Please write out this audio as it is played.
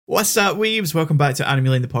What's up, weebs? Welcome back to Anime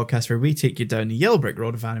Lane, the podcast where we take you down the yellow brick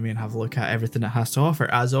road of anime and have a look at everything it has to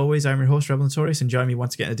offer. As always, I'm your host, Revelatoris, and joining me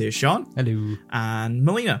once again today is Sean. Hello. And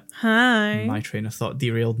Melina. Hi. My train of thought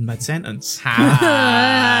derailed mid-sentence.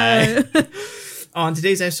 Hi. On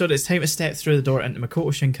today's episode, it's time to step through the door into Makoto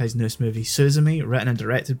Shinkai's newest movie, Suzume, written and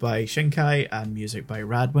directed by Shinkai and music by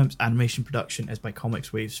Radwimps. Animation production is by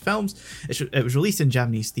Comics Waves Films. It was released in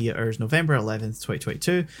Japanese theatres November 11th,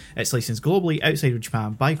 2022. It's licensed globally outside of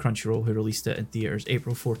Japan by Crunchyroll, who released it in theatres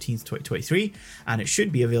April 14th, 2023. And it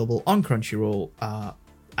should be available on Crunchyroll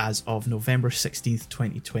as of November 16th,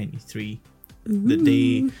 2023. The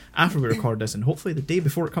day after we record this, and hopefully the day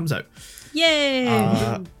before it comes out.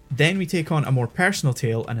 Yay! Then we take on A More Personal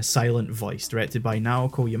Tale and a Silent Voice, directed by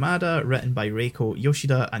Naoko Yamada, written by Reiko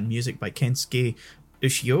Yoshida, and music by Kensuke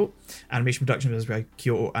Ushio. Animation production was by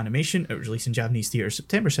Kyoto Animation. It was released in Japanese theatres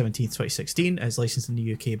September 17th, 2016. It is licensed in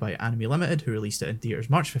the UK by Anime Limited, who released it in theatres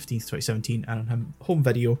March 15th, 2017, and on home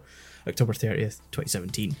video October 30th,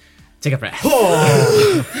 2017. Take a breath.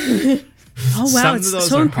 Oh wow, it's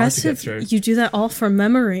so impressive. You do that all from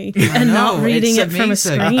memory and not reading it from a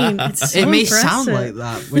screen. It's so it may impressive. sound like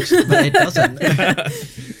that, but it doesn't.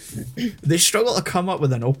 They struggle to come up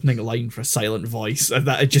with an opening line for a silent voice, and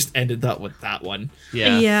that it just ended up with that one.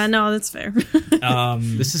 Yeah, no, that's fair.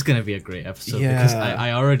 This is going to be a great episode because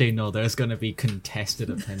I already know there's going to be contested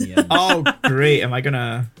opinions. Oh, great! Am I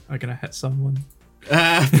gonna hit someone?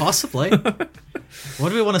 Possibly. What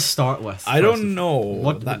do we want to start with? I don't know.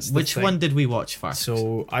 Which one did we watch first?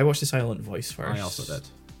 So I watched The Silent Voice first. I also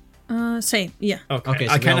did. Same, yeah. Okay,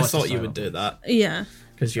 so I kind of watched thought The you would Silent do that. Yeah.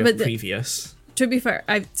 Because you're previous. To be fair,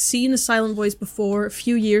 I've seen A Silent Voice before a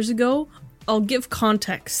few years ago. I'll give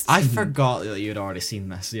context. I forgot that you'd already seen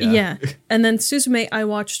this. Yeah. And then Suzume, I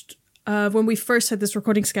watched when we first had this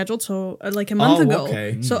recording scheduled, so like a month ago.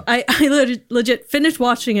 Okay. So I legit finished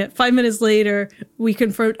watching it. 5 minutes later, we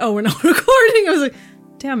confirmed, oh, we're not recording. I was like,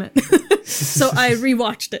 damn it. So I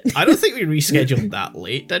rewatched it. I don't think we rescheduled that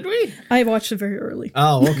late, did we? I watched it very early.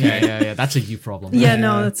 Oh, okay. Yeah. That's a you problem. Yeah,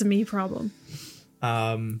 no, that's a me problem.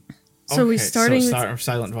 So we starting with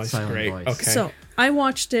Silent Voice. Great. Voice. Okay. So I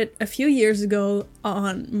watched it a few years ago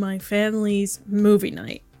on my family's movie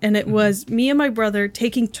night. And it was me and my brother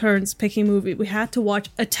taking turns picking a movie. We had to watch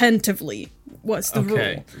attentively was the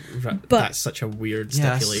rule. But that's such a weird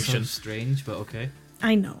Yeah, stipulation. so strange, but okay.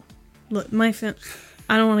 I know. Look,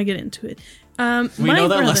 I don't want to get into it. We know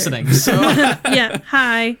they're listening, so... Yeah,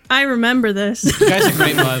 hi. I remember this. You guys are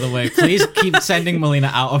great, by the way. Please keep sending Melina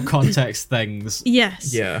out of context things.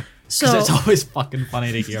 Yes. Yeah. So it's always fucking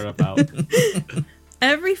funny to hear about.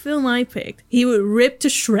 every film I picked, he would rip to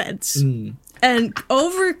shreds. And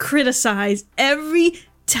over-criticize every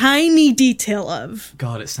tiny detail of.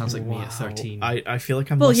 God, it sounds like me at 13. I feel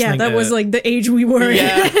like I'm Well, listening yeah, that to... was like the age we were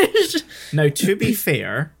in. Now, to be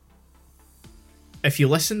fair, if you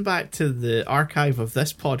listen back to the archive of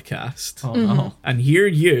this podcast no. and hear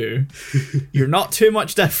you're not too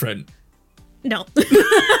much different. No.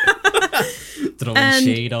 Throwing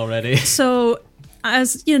shade already. So,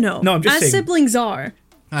 as you know, No, I'm just saying, siblings are,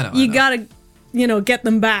 I know. you gotta, get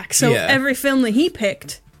them back. So Yeah. every film that he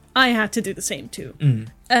picked, I had to do the same too.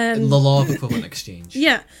 And The law of equivalent exchange.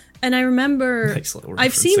 yeah, and I remember Nice little I've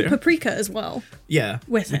reference seen there. Paprika as well. Yeah,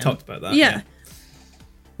 With we him. talked about that. Yeah.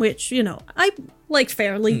 Which, I liked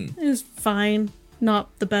fairly. It was fine.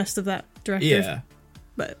 Not the best of that director. Yeah.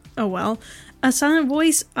 But, oh well. A Silent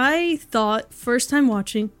Voice, I thought, first time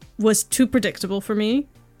watching, was too predictable for me.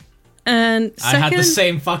 And second... I had the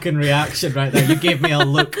same fucking reaction right there. You gave me a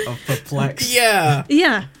look of perplexed. Yeah.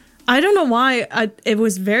 Yeah. I don't know why. It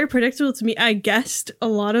was very predictable to me. I guessed a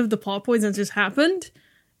lot of the plot points that just happened.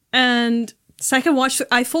 And second watch,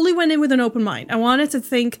 I fully went in with an open mind. I wanted to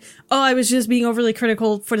think, I was just being overly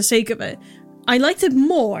critical for the sake of it. I liked it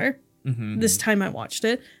more this time I watched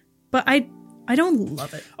it, but I don't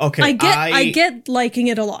love it. Okay, I get liking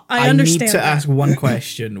it a lot. I understand. I need to that. ask one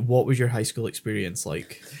question. What was your high school experience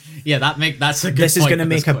like? Yeah, that's a good This is going to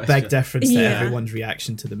make a question. big difference to Yeah. everyone's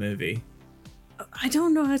reaction to the movie. I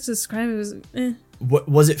don't know how to describe it. It was,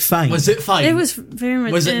 Was it fine? Was it fine? It was very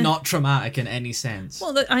much. Was it not traumatic in any sense?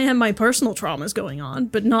 Well, I had my personal traumas going on,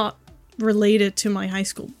 but not related to my high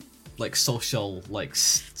school. Like social,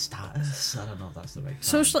 status? I don't know if that's the right term.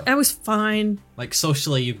 Socially, I was fine. Like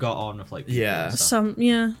socially, you got on with people Yeah. and stuff.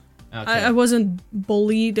 Yeah. Okay. I wasn't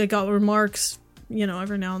bullied. I got remarks,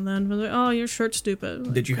 every now and then. Like, oh, your shirt's stupid.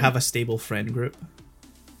 Like, Did you have a stable friend group?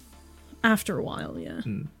 after a while, yeah.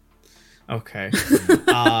 Okay.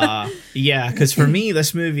 Yeah, because for me,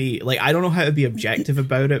 this movie, I don't know how to be objective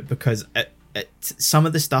about it because some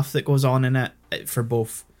of the stuff that goes on in it for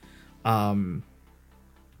both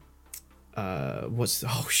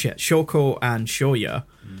Shoko and Shoya.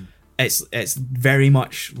 It's very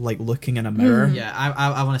much like looking in a mirror. Yeah,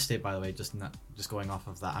 I want to state, by the way, just going off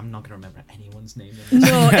of that, I'm not going to remember anyone's name. In this.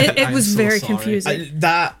 No, it was so very sorry. confusing.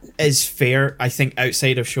 That is fair. I think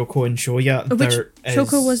outside of Shoko and Shoya,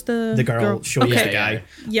 Shoko was the girl. Shoya's Okay. the guy.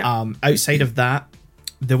 Yeah. Outside of that,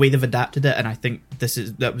 the way they've adapted it, and I think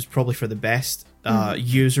that was probably for the best.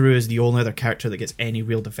 Yuzuru is the only other character that gets any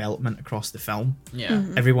real development across the film. Yeah.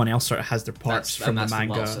 Everyone else sort of has their parts from the that's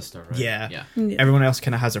manga. little sister, right? Yeah. Yeah. Everyone else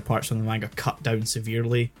kind of has their parts from the manga cut down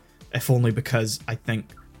severely, if only because I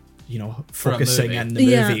think, focusing movie. in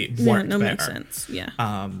the movie worked no, better. makes sense. Yeah.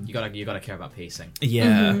 You gotta care about pacing.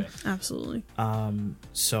 Yeah. Absolutely.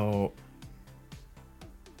 So,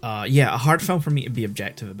 a hard film for me to be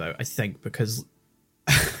objective about, I think, because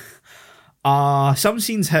some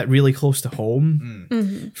scenes hit really close to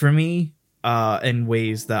home for me, in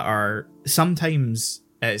ways that are sometimes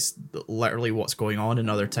it's literally what's going on, and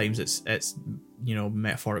other times it's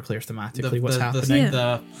metaphorically or thematically what's happening.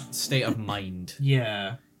 The state of mind.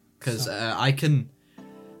 Yeah, because I can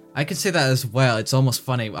say that as well. It's almost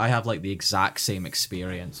funny. I have like the exact same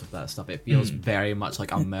experience of that stuff. It feels very much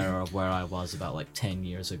like a mirror of where I was about like 10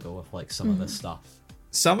 years ago with like some of this stuff.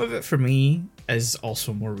 Some of it for me is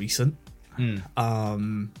also more recent.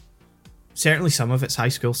 Certainly some of it's high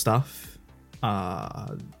school stuff.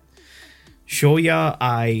 Shoya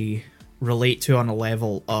I relate to on a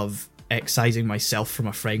level of excising myself from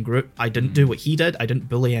a friend group. I didn't do what he did. I didn't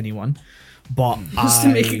bully anyone. But Just to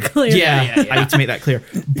make it clear. Yeah, I need to make that clear.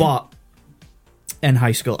 But in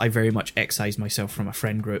high school, I very much excised myself from a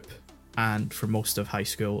friend group. And for most of high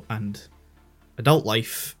school and adult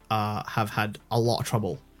life, have had a lot of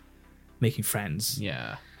trouble making friends.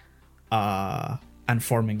 Yeah. And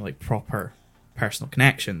forming like proper personal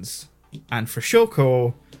connections. And for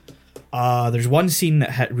Shoko, there's one scene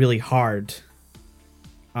that hit really hard.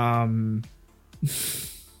 You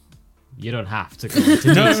don't have to go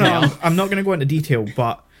into detail. No, I'm not going to go into detail,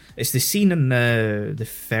 but it's the scene in the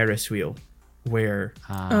Ferris wheel where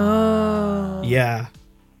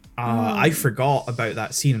I forgot about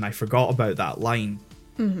that scene and I forgot about that line.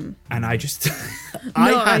 And I just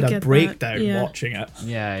I had a breakdown watching it.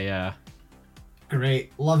 Yeah.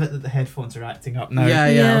 Great. Love it that the headphones are acting up now.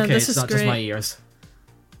 Yeah. Okay, this it's is not just great. my ears.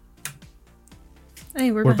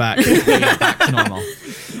 Hey, We're back. Back to normal.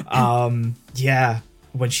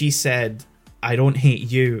 When she said, "I don't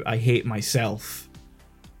hate you, I hate myself,"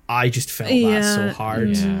 I just felt that so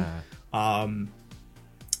hard. Yeah.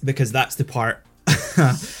 Because that's the part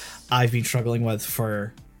I've been struggling with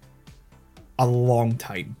for a long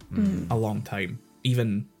time. A long time.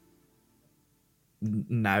 Even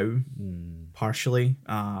now, partially.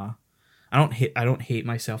 I don't hate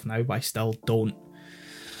myself now, but I still don't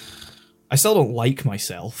like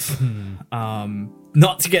myself.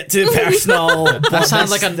 Not to get too personal. That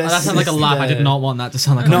sounds like a laugh. I did not want that to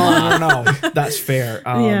sound like a laugh. No. That's fair.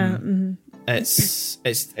 It's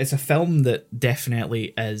a film that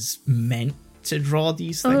definitely is meant to draw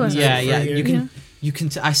these things. You can.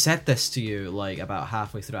 I said this to you like about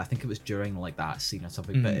halfway through. I think it was during like that scene or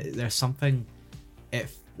something. But there's something.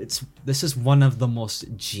 This is one of the most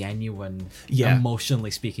genuine,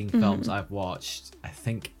 emotionally speaking films I've watched. I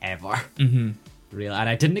think ever. Really, and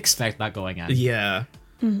I didn't expect that going in. Yeah.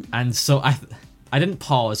 And so I didn't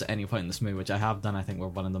pause at any point in this movie, which I have done. I think we're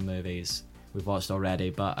one of the movies we've watched already.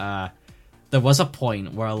 But there was a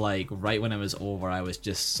point where, like, right when it was over, I was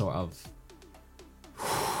just sort of.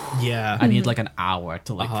 Yeah. I need like an hour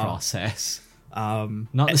to like process.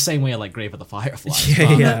 Not the same way like Grave of the Fireflies.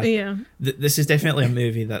 This is definitely a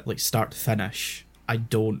movie that like start to finish.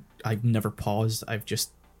 I've never paused. I've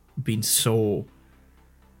just been so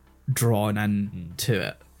drawn in to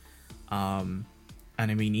it. And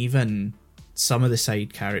I mean, even some of the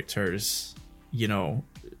side characters,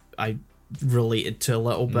 I related to a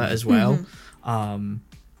little bit as well.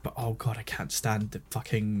 But oh god, I can't stand the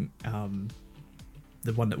fucking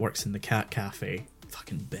the one that works in the cat cafe.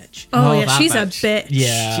 Fucking bitch. Oh yeah, she's bitch. a bitch.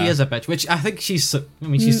 Yeah, she is a bitch. Which I think she's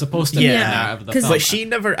supposed to be out of the film. But she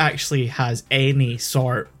never actually has any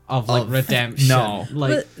sort of like redemption. No,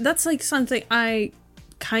 like but that's like something I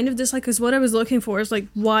kind of dislike, because what I was looking for is like,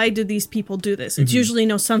 why did these people do this? It's usually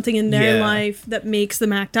something in their life that makes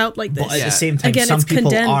them act out like this. But at the same time, again, some it's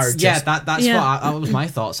people condensed. are just, that's what that was my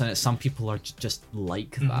thoughts on it. Some people are just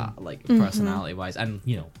like that, like personality wise, and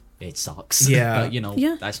it sucks. Yeah.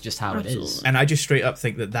 But that's just how it is. And I just straight up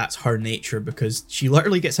think that that's her nature, because she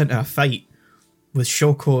literally gets into a fight with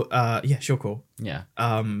Shoko. Shoko. Yeah.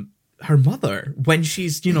 Her mother, when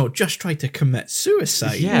she's just tried to commit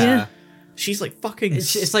suicide. Yeah. she's like fucking.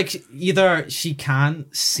 It's like either she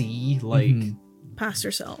can't see like past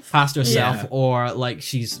herself, Yeah. or like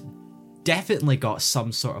she's definitely got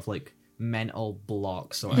some sort of like mental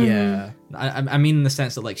blocks. Or Yeah. I mean in the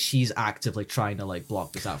sense that like she's actively trying to like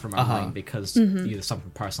block this out from her mind because either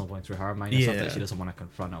something personal going through her mind or something that she doesn't want to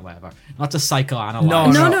confront or whatever. Not to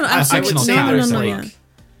psychoanalyze. No, I absolutely. would say No, there's no, like yeah.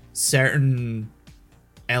 certain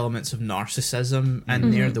elements of narcissism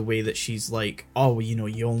in there. The way that she's like, oh, you know,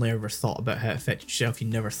 you only ever thought about how it affected yourself. You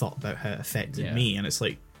never thought about how it affected me. And it's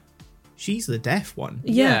like, she's the deaf one.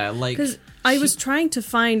 Yeah, like because I was trying to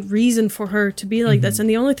find reason for her to be like this, and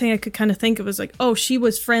the only thing I could kind of think of was like, oh, she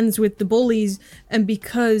was friends with the bullies, and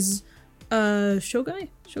because Shogun,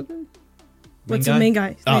 what's the main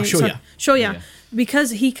guy? Oh, Shoya,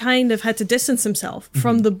 because he kind of had to distance himself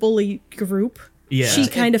from the bully group. Yeah. She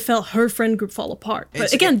kind of felt her friend group fall apart.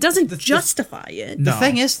 But again, doesn't justify it. The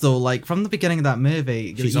thing is, though, like from the beginning of that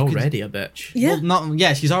movie, She's already a bitch. Yeah.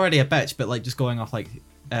 Well, she's already a bitch, but like just going off like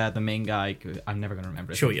the main guy, I'm never gonna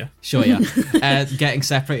remember. Shoya, getting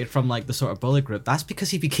separated from like the sort of bully group. That's because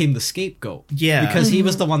he became the scapegoat. Yeah, because he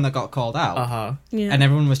was the one that got called out. Yeah. And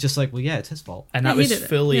everyone was just like, well, yeah, it's his fault. And that was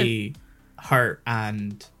fully her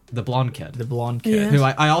and the blonde kid, who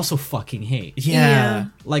I also fucking hate. Yeah.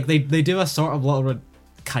 Like they do a sort of little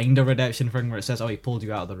kind of redemption thing where it says, oh, he pulled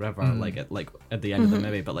you out of the river like at the end of the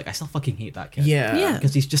movie, but like I still fucking hate that kid. Yeah,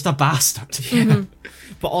 because he's just a bastard.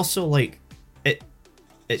 But also like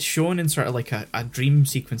it's shown in sort of like a dream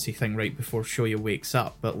sequencey thing right before Shoya wakes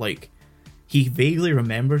up, but like he vaguely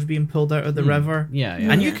remembers being pulled out of the river. Yeah.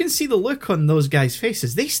 And you can see the look on those guys'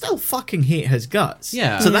 faces. They still fucking hate his guts.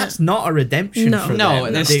 Yeah. So that's not a redemption for them.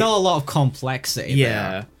 No, there's still a lot of complexity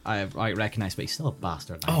there. Yeah. I recognise, but he's still a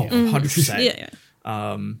bastard. Oh, 100%.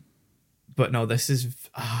 Yeah. But no, this is...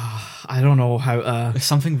 I don't know how... There's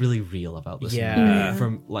something really real about this Yeah. movie.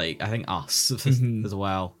 From, like, I think us as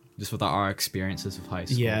well. Just with our experiences of high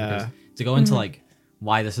school. Yeah. Because to go into, like,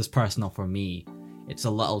 why this is personal for me... It's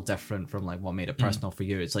a little different from like what made it personal for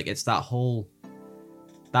you. It's like it's that whole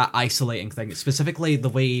isolating thing. Specifically the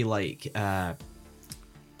way like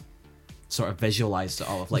sort of visualized it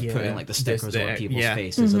all of like putting like the stickers on people's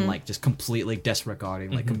faces and like just completely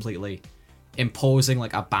disregarding, like completely imposing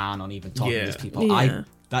like a ban on even talking to these people.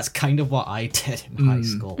 That's kind of what I did in high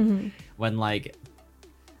school when like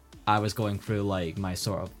I was going through like my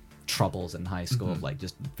sort of troubles in high school of like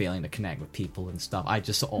just failing to connect with people and stuff. I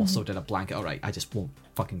just also did a blanket, all right, I just won't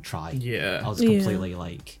fucking try. I'll just completely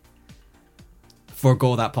like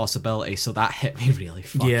forego that possibility. So that hit me really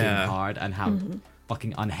fucking hard, and how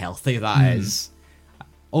fucking unhealthy that is.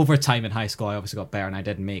 Over time in high school I obviously got better and I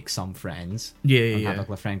did make some friends and have like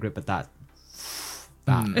a friend group, but that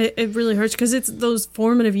it really hurts because it's those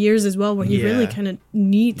formative years as well where you really kind of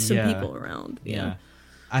need some people around.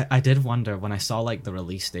 I did wonder when I saw like the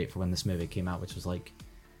release date for when this movie came out, which was like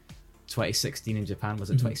 2016 in Japan. Was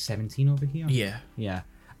it 2017 over here? Yeah.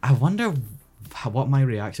 I wonder what my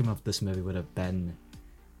reaction of this movie would have been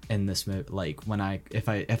in this movie, like when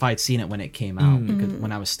if I'd seen it when it came out, because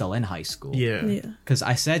when I was still in high school. Because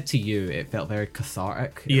I said to you, it felt very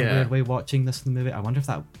cathartic in a weird way watching this in the movie. I wonder if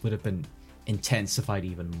that would have been intensified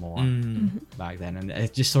even more back then. And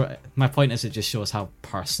it just sort of, my point is, it just shows how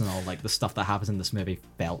personal like the stuff that happens in this movie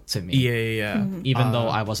felt to me. Even though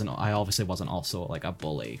I obviously wasn't also like a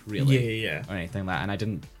bully really or anything like that,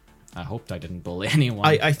 and I hoped I didn't bully anyone.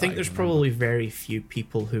 I think there's probably very few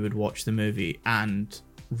people who would watch the movie and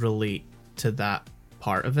relate to that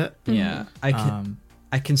part of it.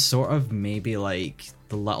 I can sort of maybe like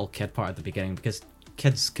the little kid part at the beginning, because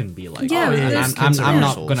kids can be like, I'm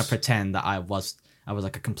not gonna pretend that I was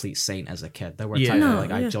like a complete saint as a kid. There were times where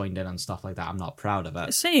like I joined in and stuff like that. I'm not proud of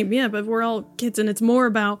it. Same, but we're all kids, and it's more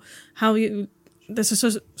about how you. This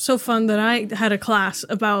is so fun that I had a class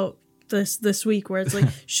about this week where it's like,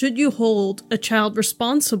 should you hold a child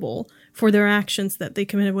responsible for their actions that they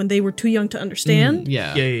committed when they were too young to understand?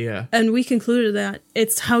 And we concluded that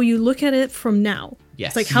it's how you look at it from now.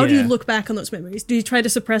 It's like, how do you look back on those memories? Do you try to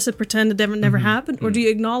suppress it, pretend it never happened? Or do you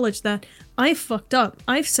acknowledge that I fucked up?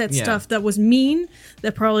 I've said stuff that was mean,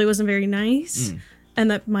 that probably wasn't very nice,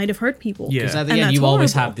 and that might have hurt people. Because at the end, you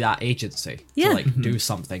always have that agency to like do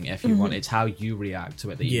something if you want. It's how you react to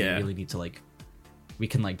it that you really need to like, we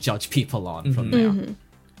can like judge people on from there.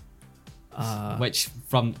 Which,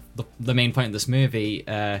 from the main point of this movie,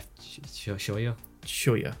 Shoya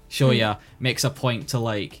makes a point to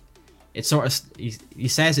like, it's sort of, he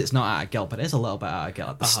says it's not out of guilt, but it is a little bit out of guilt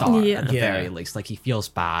at the start, at the very least. Like, he feels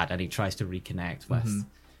bad and he tries to reconnect with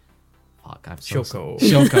Shoko.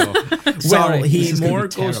 Well, he more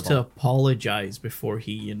goes to apologize before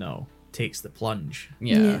he, takes the plunge.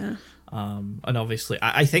 And obviously,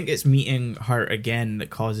 I think it's meeting her again that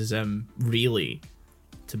causes him really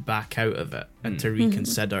to back out of it and to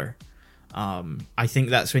reconsider. I think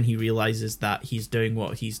that's when he realizes that he's doing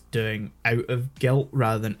what he's doing out of guilt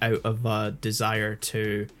rather than out of a desire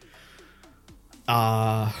to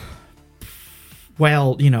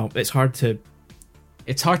well, it's hard to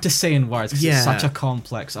say in words because it's such a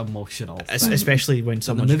complex emotional thing. Especially when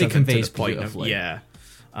someone the movie does conveys it to the point beautifully. Yeah.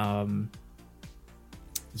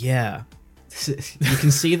 You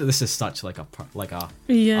can see that this is such like a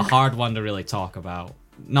hard one to really talk about,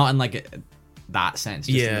 not in like that sense,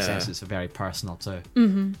 just in the sense it's very personal to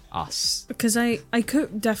us. Because I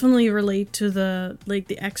could definitely relate to the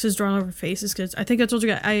X's drawn over faces, because I think I told you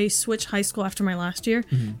guys I switched high school after my last year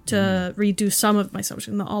to redo some of my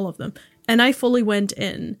subjects, not all of them, and I fully went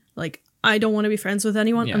in like, I don't want to be friends with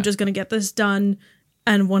anyone. I'm just gonna get this done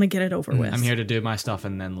and want to get it over with. I'm here to do my stuff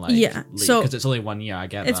and then leave, so because it's only 1 year. I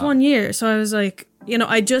get it's that. 1 year, so I was like,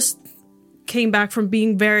 I just came back from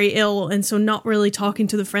being very ill, and so not really talking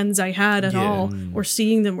to the friends I had at all, or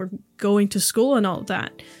seeing them, or going to school and all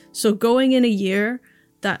that. So going in a year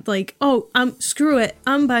that like, screw it,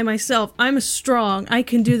 I'm by myself, I'm strong, I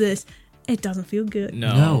can do this. It doesn't feel good.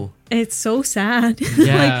 No. It's so sad.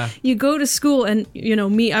 Yeah. Like, you go to school and,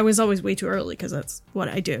 me, I was always way too early because that's what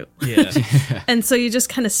I do. Yeah. And so you just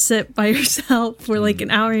kind of sit by yourself for like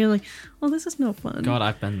an hour and you're like, well, this is no fun. God,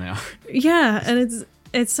 I've been there. Yeah. And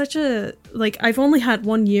it's such a, like, I've only had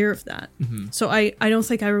 1 year of that. So I don't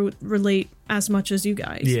think I relate as much as you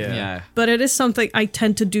guys. Yeah. But it is something I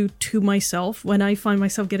tend to do to myself when I find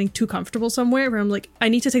myself getting too comfortable somewhere, where I'm like, I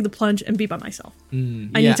need to take the plunge and be by myself. I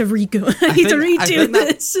need to redo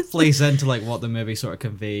this. That plays into like what the movie sort of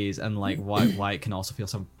conveys, and like why it can also feel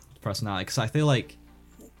some personality. Because I feel like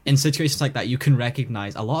in situations like that, you can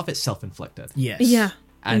recognize a lot of it's self-inflicted. Yes. Yeah.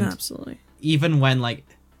 And absolutely. Even when like,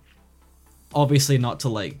 obviously not to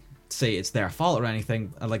like say it's their fault or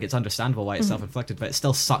anything, like it's understandable why it's self-inflicted, but it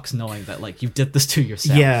still sucks knowing that like you did this to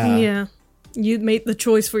yourself. Yeah. You made the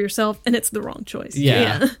choice for yourself and it's the wrong choice.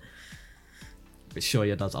 Yeah. But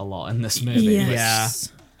Shoya does a lot in this movie.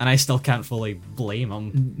 Yes. And I still can't fully blame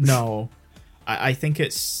him. No. I think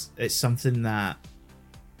it's something that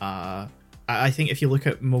I think if you look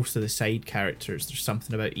at most of the side characters, there's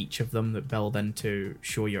something about each of them that build into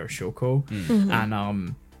Shoya or Shoko.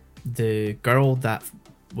 And the girl that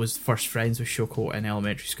was first friends with Shoko in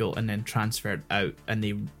elementary school and then transferred out and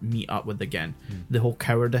they meet up with again. The whole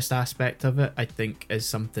cowardice aspect of it, I think, is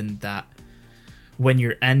something that when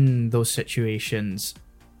you're in those situations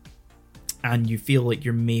and you feel like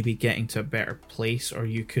you're maybe getting to a better place, or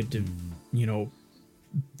you could,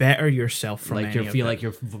 better yourself from like you feel like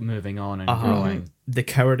you're moving on and growing. The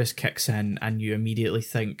cowardice kicks in and you immediately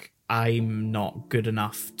think, I'm not good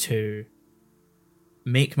enough to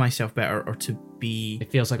make myself better or to be it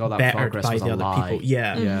feels like all that bettered progress by was the a other lie. people.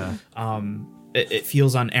 Yeah. It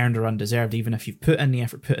feels unearned or undeserved, even if you've put in the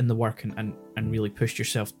effort, put in the work, and really pushed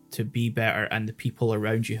yourself to be better, and the people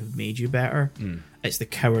around you have made you better. It's the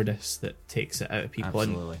cowardice that takes it out of people.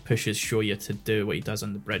 Absolutely. And pushes Shoya to do what he does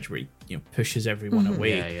on the bridge, where he pushes everyone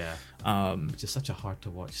away. Which is such a hard to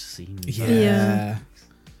watch scene. Yeah.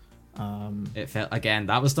 It felt, again,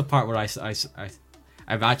 that was the part where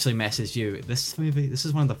I've actually messaged you. This movie, this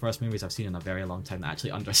is one of the first movies I've seen in a very long time that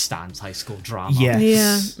actually understands high school drama.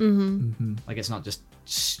 Yes. Yeah. Like, it's not just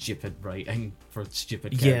stupid writing for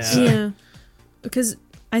stupid kids. Yeah. Because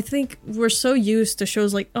I think we're so used to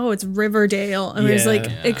shows like, oh, it's Riverdale, and there's like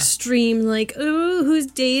extreme, like, oh, who's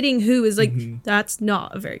dating who, is like, that's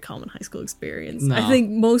not a very common high school experience. No. I think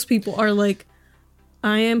most people are like,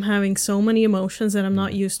 I am having so many emotions that I'm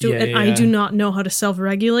not used to, and I do not know how to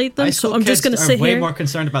self-regulate them. So I'm just going to sit way here. More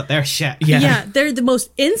concerned about their shit. Yeah, they're the most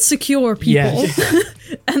insecure people,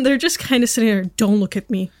 and they're just kind of sitting there. Don't look at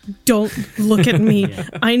me. Don't look at me.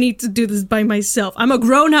 I need to do this by myself. I'm a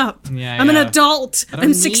grown up. I'm an adult.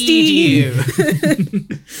 I'm 16.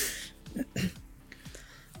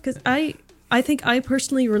 Because I think I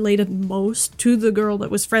personally related most to the girl that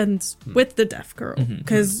was friends with the deaf girl.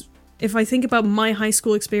 Because if I think about my high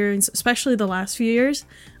school experience, especially the last few years,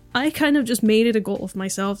 I kind of just made it a goal of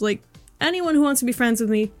myself. Like, anyone who wants to be friends with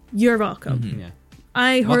me, you're welcome.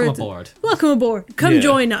 I heard, welcome aboard. Come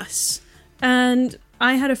join us. And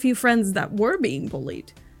I had a few friends that were being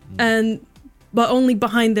bullied, but only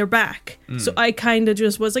behind their back. So I kind of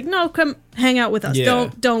just was like, no, come hang out with us.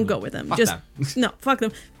 Don't go with them. Fuck just them. No, fuck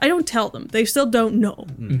them. I don't tell them. They still don't know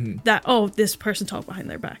that, oh, this person talked behind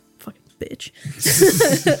their back. Fucking bitch.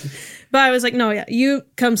 But I was like, no, yeah, you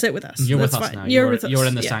come sit with us. You're That's with us fine. now. You're with us. You're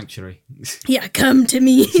in the Yeah. sanctuary. Yeah, come to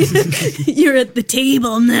me. You're at the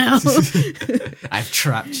table now. I've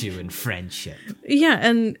trapped you in friendship. Yeah,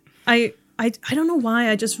 and I don't know why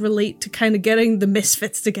I just relate to kind of getting the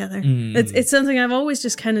misfits together. It's something I've always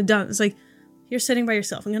just kind of done. It's like, you're sitting by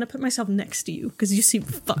yourself. I'm going to put myself next to you because you seem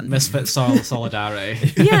fun. Misfit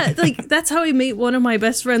solidarity. Yeah, like that's how I made one of my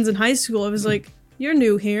best friends in high school. I was like, you're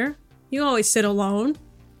new here. You always sit alone.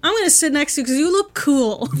 I'm going to sit next to you because you look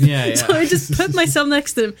cool. Yeah. So I just put myself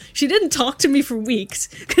next to him. She didn't talk to me for weeks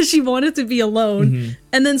because she wanted to be alone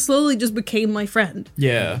and then slowly just became my friend.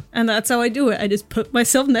 Yeah. And that's how I do it. I just put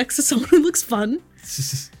myself next to someone who looks fun.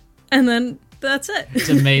 And then that's it. It's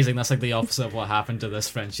amazing. That's like the opposite of what happened to this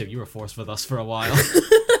friendship. You were forced with us for a while.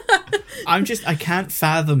 I can't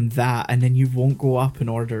fathom that, and then you won't go up and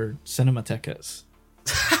order cinema tickets.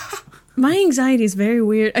 My anxiety is very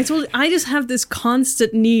weird. I told you, I just have this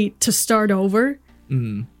constant need to start over.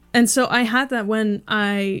 And so I had that when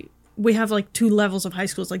we have like 2 levels of high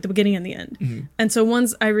schools, like the beginning and the end. And so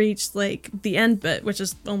once I reached like the end bit, which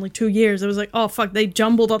is only 2 years, it was like, oh fuck, they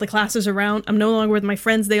jumbled all the classes around. I'm no longer with my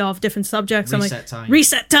friends. They all have different subjects.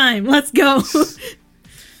 Reset time. Let's go.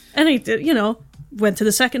 And I did, went to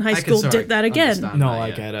the second high school, did that again.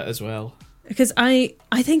 I get it as well. Because I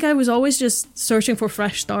think I was always just searching for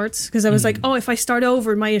fresh starts. Because I was like, oh, if I start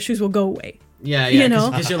over, my issues will go away. Yeah.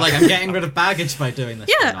 Because you're like, I'm getting rid of baggage by doing this.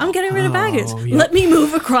 Yeah, I'm getting rid of baggage. Yeah. Let me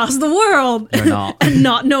move across the world. You're not. And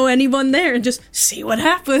not know anyone there and just see what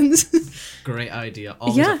happens. Great idea.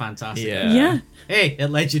 Always a fantastic idea. Yeah. Hey, it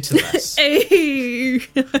led you to this. Hey.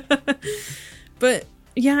 But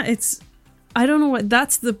yeah, I don't know what,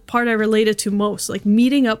 that's the part I related to most. Like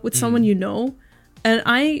meeting up with someone you know. And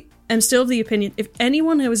I am still of the opinion, if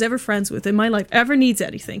anyone I was ever friends with in my life ever needs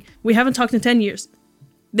anything, we haven't talked in 10 years,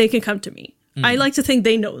 they can come to me. I like to think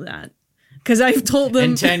they know that. Because I've told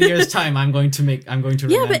them in 10 years time I'm going to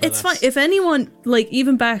yeah, but it's fine if anyone like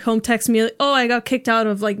even back home texts me like, oh, I got kicked out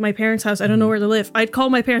of like my parents' house, I don't know where to live, I'd call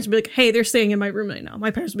my parents and be like, hey, they're staying in my room right now.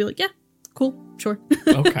 My parents would be like, yeah, cool, sure.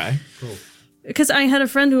 Okay. Cool. Because I had a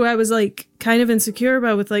friend who I was like kind of insecure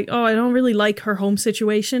about with like, oh, I don't really like her home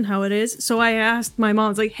situation, how it is. So I asked my mom, I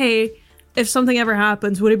was like, hey, if something ever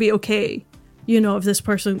happens, would it be okay, if this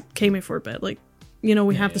person came in for a bit? Like,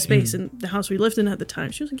 we have the space in the house we lived in at the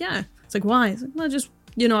time. She was like, yeah. It's like, why? It's like, well, just,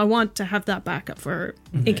 I want to have that backup for her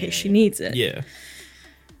in case she needs it. Yeah.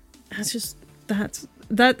 That's just, that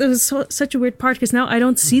was such a weird part because now I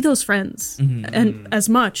don't see those friends and as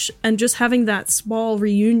much. And just having that small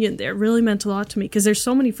reunion there really meant a lot to me because there's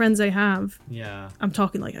so many friends I have. Yeah. I'm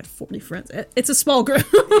talking like I have 40 friends. It's a small group.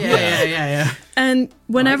 Yeah. And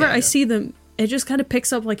whenever I see them, it just kind of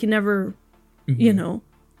picks up like you never,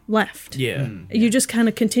 left. Yeah. You just kind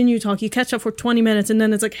of continue talk. You catch up for 20 minutes and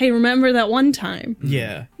then it's like, hey, remember that one time?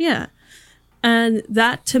 Yeah. Yeah. And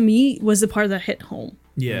that to me was the part that hit home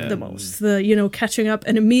the most. The, catching up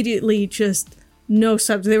and immediately just no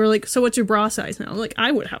subject. They were like, so what's your bra size now? I'm like,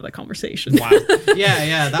 I would have that conversation. Wow.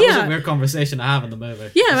 Yeah. That was a weird conversation to have in the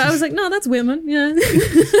movie. Yeah, I was like, no, that's women. Yeah.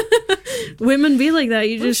 Women be like that.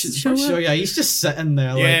 You just show up. Sure, yeah, he's just sitting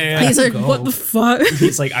there like... Yeah. He's like, what the fuck?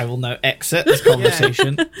 He's like, I will now exit this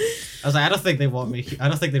conversation. I was like, I don't think they want me. I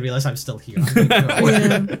don't think they realize I'm still here. I'm gonna go.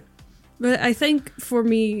 Yeah. But I think for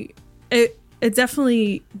me, it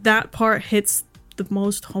definitely, that part hits the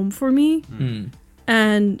most home for me.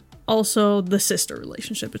 And also the sister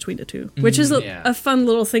relationship between the two, which is a fun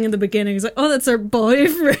little thing in the beginning. It's like, oh, that's our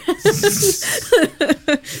boyfriend.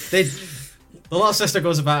 The little sister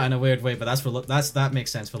goes about it in a weird way, but that makes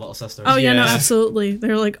sense for little sisters. Oh yeah, no, absolutely.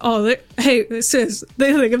 They're like, oh, hey, sis,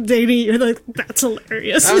 they think I'm dating you. You're like, that's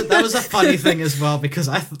hilarious. That was a funny thing as well because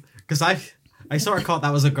I sort of caught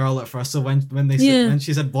that was a girl at first. So when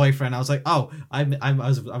she said boyfriend, I was like, oh, I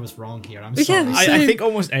was wrong here. I'm sorry. Yeah, I think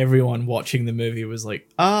almost everyone watching the movie was like,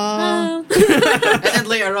 And then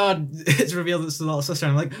later on, it's revealed it's the little sister.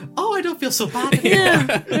 And I'm like, oh, I don't feel so bad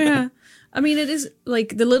anymore. Yeah. I mean, it is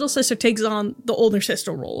like the little sister takes on the older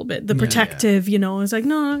sister role a bit, the protective, it's like,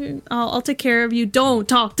 no, I'll take care of you. Don't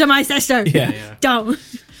talk to my sister. Yeah. Don't.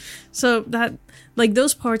 So that, like,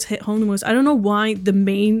 those parts hit home the most. I don't know why the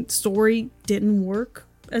main story didn't work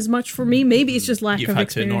as much for me. Maybe it's just lack of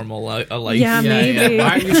experience. You've had to normal a life. Yeah, maybe.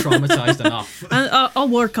 Why aren't you traumatized enough? I'll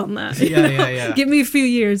work on that. Yeah. Give me a few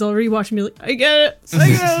years. I'll rewatch and be like, I get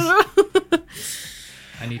it.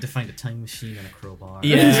 I need to find a time machine and a crowbar.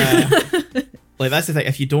 Yeah. Like, that's the thing.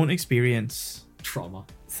 If you don't experience trauma,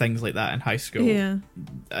 things like that in high school,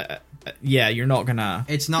 you're not gonna...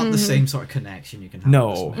 It's not the same sort of connection you can have.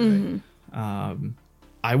 No. With this movie.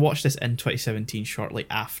 I watched this in 2017 shortly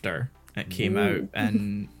after it came out,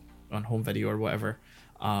 and on home video or whatever,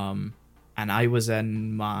 and I was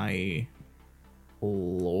in my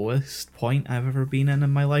lowest point I've ever been in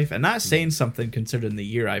my life, and that's saying something considering the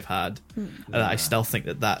year I've had. I still think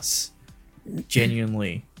that's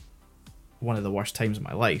genuinely one of the worst times of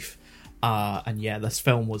my life. And yeah, this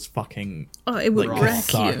film was fucking it would like wreck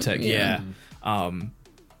cathartic. you. Yeah.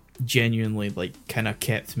 Genuinely like kind of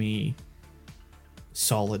kept me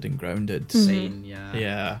solid and grounded. Sane,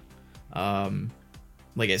 yeah.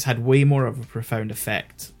 Like it's had way more of a profound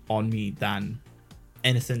effect on me than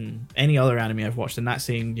any other anime I've watched, and that's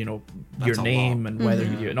saying, you know, That's Your a Name lot. and Whether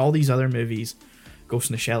You Do, and all these other movies, Ghost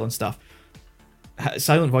in the Shell and stuff.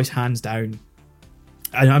 Silent Voice, hands down.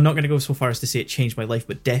 I'm not going to go so far as to say it changed my life,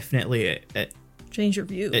 but definitely it Change your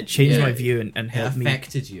view. It changed my view and helped me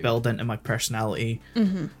affected you. build into my personality.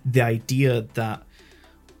 The idea that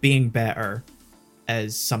being better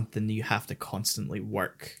is something that you have to constantly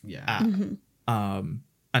work at. And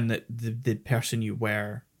that the person you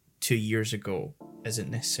were 2 years ago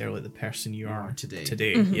isn't necessarily the person you are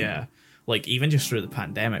today. Yeah. Like even just through the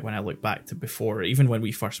pandemic, when I look back to before, even when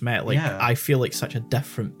we first met, like I feel like such a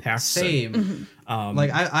different person. Same.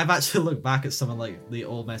 Like I've actually looked back at some of like the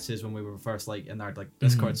old messages when we were first like in our like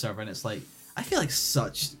Discord server, and it's like I feel like so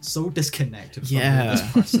disconnected from who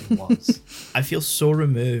this person was. I feel so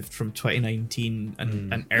removed from 2019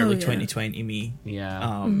 and early 2020 me.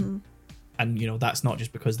 Yeah. And you know, that's not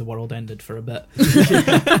just because the world ended for a bit.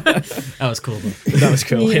 That was cool though. That was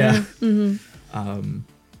cool. Yeah.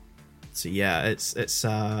 So yeah, it's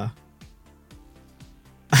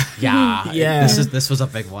yeah. This was a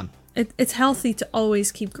big one. It's healthy to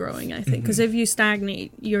always keep growing, I think, because if you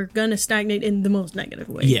stagnate, you're gonna stagnate in the most negative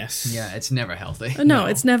way. Yes. Yeah, it's never healthy. No,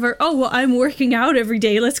 it's never. Oh well, I'm working out every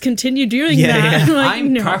day. Let's continue doing that. Yeah. Like,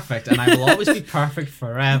 I'm no. perfect, and I will always be perfect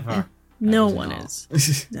forever. No one is.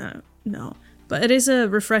 No. But it is a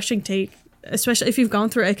refreshing take, especially if you've gone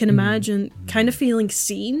through it. I can imagine kind of feeling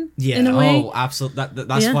seen in a way. Oh, absolutely.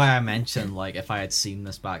 That's why I mentioned, like, if I had seen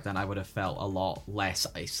this back then, I would have felt a lot less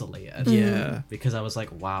isolated. Yeah. Because I was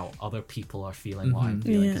like, wow, other people are feeling what I'm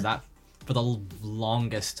feeling. Because that, for the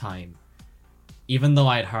longest time, even though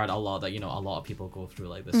I'd heard a lot that, you know, a lot of people go through,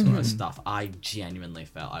 like, this sort of stuff, I genuinely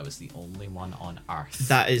felt I was the only one on Earth.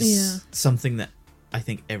 That is something that I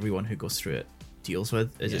think everyone who goes through it deals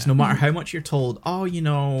with. Is it's no matter how much you're told, oh, you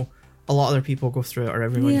know, a lot of other people go through it, or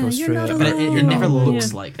everyone goes through it, but it never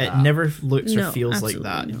looks like that. It never looks or feels like absolutely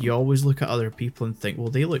that. no. You always look at other people and think, well,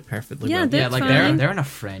 they look perfectly well. They're like fine. they're in a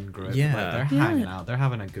friend group. Yeah. Like, they're hanging out. They're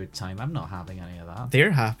having a good time. I'm not having any of that. They're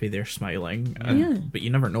happy, they're smiling, but you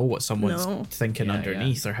never know what someone's thinking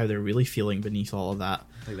underneath or how they're really feeling beneath all of that.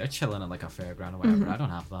 Like they're chilling at like a fairground or whatever. I don't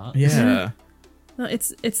have that. Yeah. No,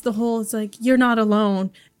 it's the whole, it's like, you're not alone.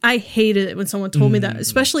 I hated it when someone told me that,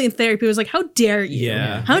 especially in therapy. It was like, how dare you?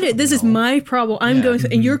 Yeah. This is my problem. I'm going through,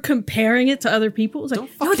 and you're comparing it to other people. It's like,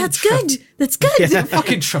 no, that's good. That's good. Don't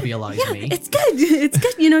fucking trivialize me. It's good. It's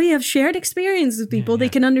good. You know, you have shared experience with people. They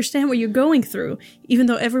can understand what you're going through, even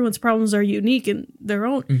though everyone's problems are unique in their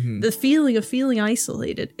own. The feeling of feeling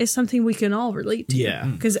isolated is something we can all relate to. Yeah.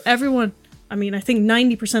 Because everyone, I mean, I think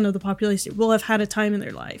 90% of the population will have had a time in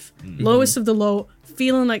their life. Lowest of the low,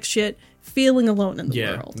 feeling like shit, feeling alone in the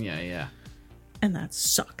world. Yeah. And that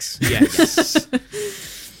sucks. Yes.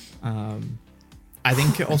 I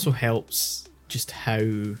think it also helps just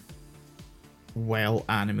how well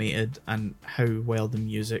animated and how well the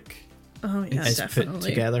music is put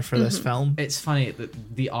together for this film. It's funny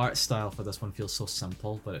that the art style for this one feels so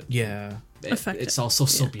simple, but it's also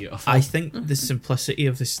so beautiful. I think the simplicity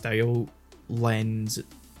of the style lends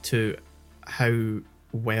to how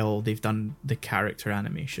well they've done the character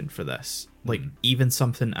animation for this. Like even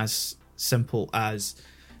something as simple as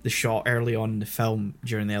the shot early on in the film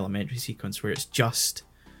during the elementary sequence where it's just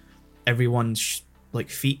everyone's like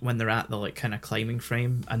feet when they're at the like kind of climbing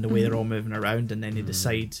frame and the way they're all moving around, and then they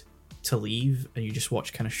decide to leave and you just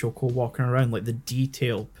watch kind of Shoko walking around. Like the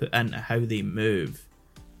detail put into how they move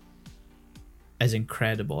is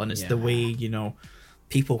incredible, and it's the way, you know,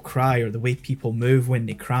 people cry or the way people move when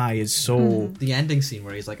they cry is so... The ending scene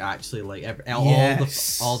where he's like actually like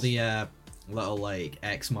all the little like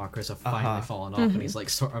X markers have finally fallen off, and he's like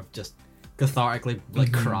sort of just cathartically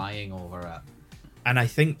like crying over it. And I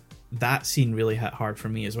think that scene really hit hard for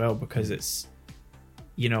me as well, because it's,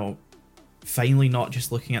 you know, finally not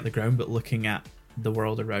just looking at the ground but looking at the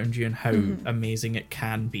world around you and how amazing it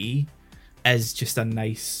can be is just a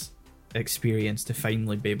nice experience to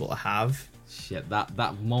finally be able to have. Shit,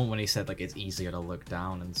 that moment when he said like it's easier to look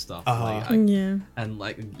down and stuff, and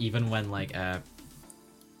like even when like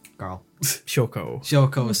girl.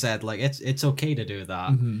 Shoko. Said like it's okay to do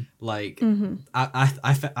that. Like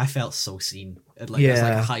I felt so seen. Like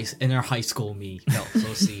it's like inner high school me felt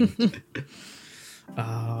so seen.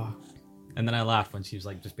 And then I laughed when she was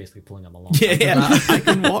like just basically pulling him along. Yeah. I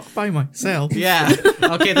can walk by myself. Yeah.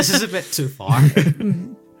 Okay, this is a bit too far.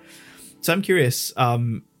 So I'm curious,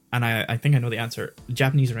 and I think I know the answer.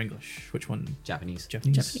 Japanese or English? Which one? Japanese.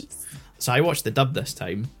 So I watched the dub this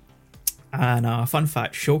time, and fun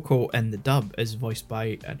fact: Shoko in the dub is voiced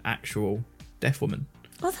by an actual deaf woman.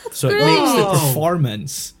 Oh, that's so great. It makes the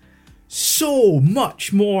performance so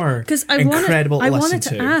much more incredible to listen to. I wanted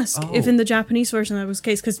to ask if in the Japanese version that was the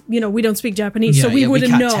case, because, we don't speak Japanese, so we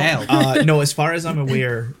wouldn't know. Tell. No, as far as I'm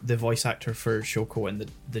aware, the voice actor for Shoko in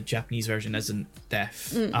the Japanese version isn't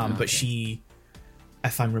deaf. But she,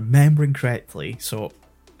 if I'm remembering correctly, so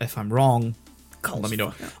if I'm wrong, let me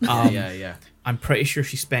know. Yeah. I'm pretty sure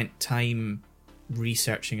she spent time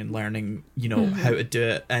researching and learning, how to do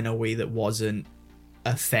it in a way that wasn't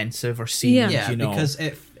offensive or seemed, because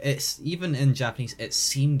it's even in Japanese it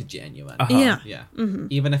seemed genuine.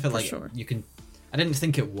 Even if it you can, I didn't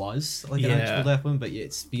think it was like an actual deaf woman, but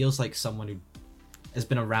it feels like someone who has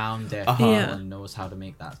been around deaf people and knows how to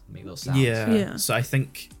make those sounds. So I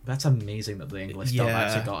think that's amazing that the English dub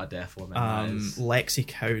actually got a deaf woman. Lexi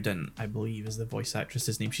Cowden, I believe, is the voice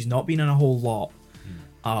actress's name. She's not been in a whole lot,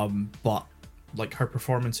 but like her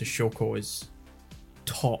performance as Shoko is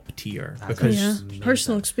top tier because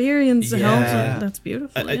personal experience helps. That's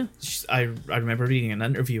beautiful. I remember reading an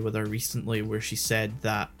interview with her recently where she said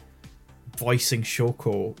that voicing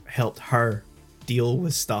Shoko helped her deal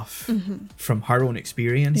with stuff from her own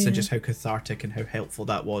experience and just how cathartic and how helpful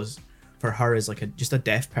that was for her as like just a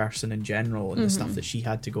deaf person in general and the stuff that she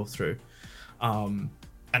had to go through. And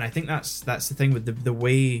I think that's the thing with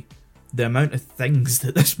the amount of things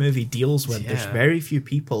that this movie deals with. There's very few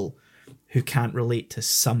people who can't relate to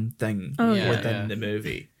something within the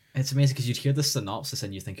movie. It's amazing because you'd hear the synopsis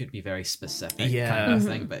and you think it'd be very specific kind of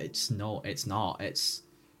thing, but it's not. It's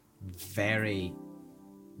very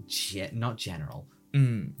not general.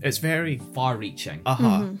 It's very far-reaching.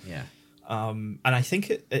 Yeah. And I think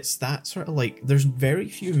it's that sort of like there's very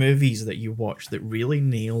few movies that you watch that really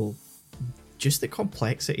nail just the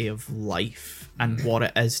complexity of life and what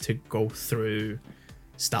it is to go through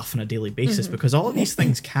stuff on a daily basis, because all of these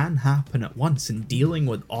things can happen at once, and dealing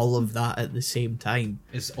with all of that at the same time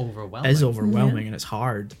is overwhelming and it's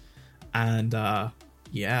hard. And damn.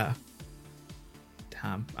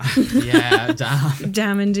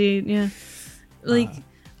 Damn indeed. Like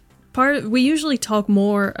we usually talk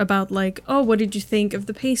more about like, oh, what did you think of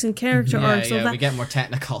the pace and character arcs? We get more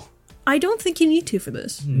technical. I don't think you need to for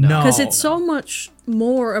this. No. Because it's so much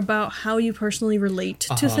more about how you personally relate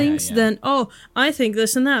to things than, oh, I think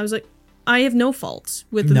this and that. I was like, I have no faults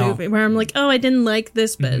with the movie where I'm like, oh, I didn't like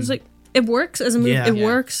this bit. It's like, it works as a movie. It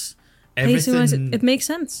works. Pacing-wise, it makes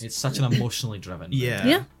sense. It's such an emotionally driven movie.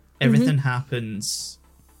 Yeah. Everything happens.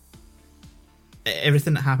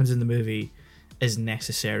 Everything that happens in the movie is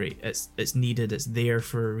necessary. It's needed. It's there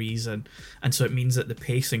for a reason. And so it means that the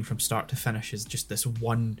pacing from start to finish is just this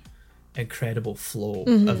one incredible flow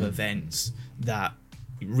of events that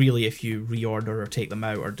really, if you reorder or take them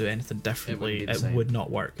out or do anything differently, it would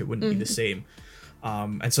not work. It wouldn't be the same.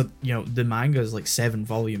 And so, the manga is like 7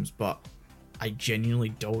 volumes, but I genuinely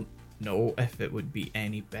don't know if it would be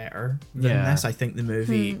any better than this. I think the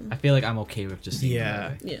movie... I feel like I'm okay with just seeing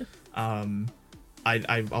the movie.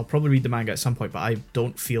 I'll probably read the manga at some point, but I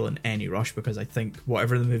don't feel in any rush because I think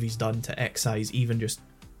whatever the movie's done to excise even just,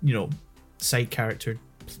 side character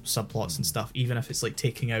subplots and stuff, even if it's like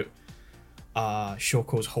taking out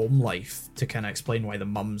Shoko's home life to kind of explain why the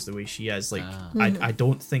mum's the way she is, like I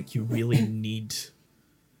don't think you really need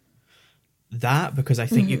that, because I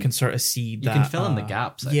think you can sort of see that you can fill in the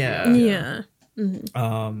gaps. And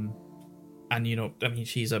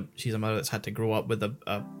she's a mother that's had to grow up with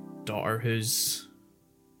a daughter who's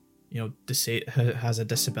has a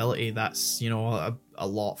disability that's a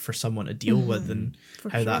lot for someone to deal with, and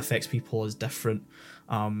how that affects people is different.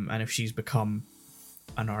 And if she's become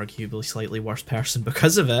an arguably slightly worse person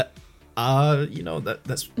because of it,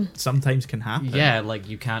 that's sometimes can happen. Yeah, like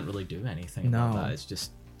you can't really do anything about that. It's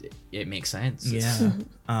just it makes sense. Yeah.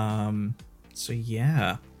 So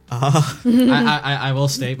yeah. I will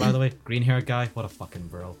state, by the way, green haired guy, what a fucking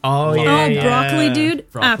bro. Broccoli dude,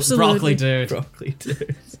 absolutely. Broccoli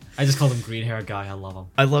dude. I just called him green haired guy. I love him.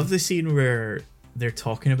 I love the scene where they're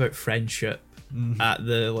talking about friendship at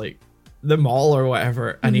the mall or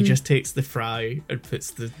whatever, and he just takes the fry and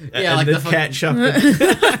puts the ketchup.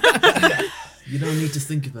 You don't need to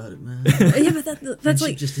think about it, man. Yeah, but that's Friendship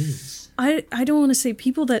like, just is. I don't want to say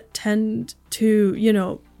people that tend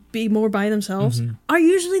to, be more by themselves are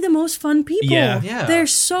usually the most fun people. Yeah. They're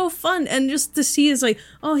so fun. And just to see is like,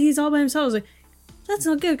 oh, he's all by himself. It's like, that's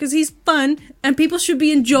not good because he's fun and people should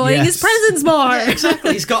be enjoying his presence more. Yeah,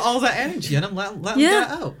 exactly. He's got all that energy in him. Let him get it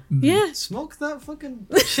out. Yeah. Smoke that fucking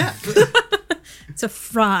shit. It's a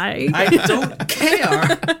fry. I don't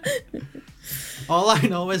care. All I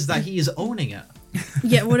know is that he is owning it.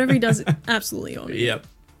 Yeah, whatever he does, absolutely own it. Yep.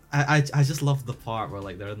 I just love the part where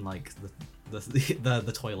like they're in like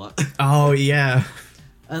the toilet. Oh yeah.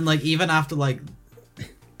 And like even after like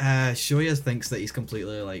Shoya thinks that he's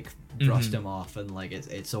completely like brushed him off and like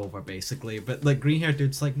it's over basically, but like green haired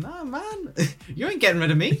dude's like, nah man, you ain't getting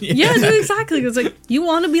rid of me. Yeah, no, exactly. It's like, you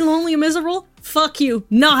want to be lonely and miserable? Fuck you.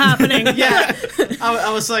 Not happening. Yeah.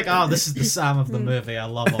 I was like, oh, this is the Sam of the movie. I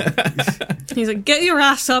love him. He's like, get your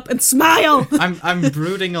ass up and smile. I'm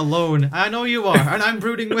brooding alone. I know you are, and I'm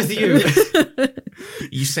brooding with you.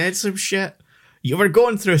 You said some shit. You were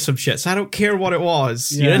going through some shit, so I don't care what it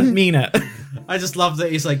was. You Yeah. didn't mean it. I just love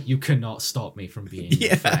that he's like, you cannot stop me from being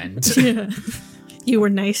your friend. Yeah. You were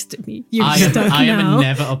nice to me. You're I stuck am now.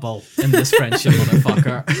 inevitable in this friendship,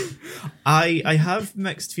 motherfucker. I have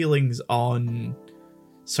mixed feelings on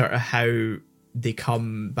sort of how they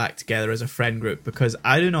come back together as a friend group, because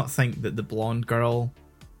I do not think that the blonde girl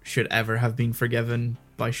should ever have been forgiven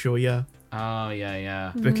by Shoya, Oh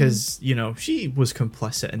yeah. because she was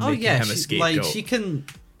complicit in making him a scapegoat. like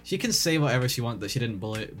she can say whatever she wants, that she didn't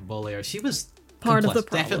bully her. She was Part of the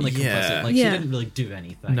definitely problem. complicit. Yeah. Like Yeah. she didn't really do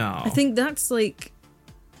anything. No, I think that's like,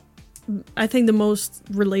 I think the most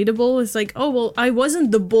relatable is like, oh, well, I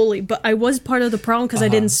wasn't the bully, but I was part of the problem because I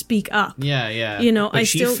didn't speak up. Yeah. but I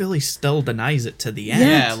she still, still denies it to the end.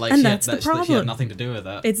 Yeah, like and she that's had, the she had problem. nothing to do with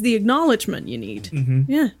it. It's the acknowledgement you need.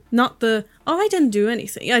 Yeah. Not the, oh, I didn't do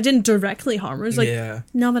anything. I didn't directly harm her. It's like, Yeah.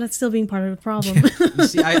 no, but it's still being part of the problem. You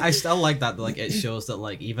see, I still like that. Like it shows that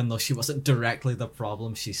like even though she wasn't directly the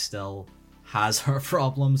problem, she still has her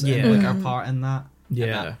problems Yeah. and like her part in that. And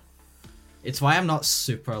Yeah. that- it's why I'm not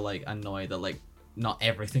super like annoyed that like not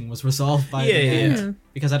everything was resolved by Yeah, the end, yeah.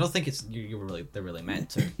 because I don't think it's they're really meant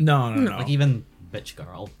to. No. Like even bitch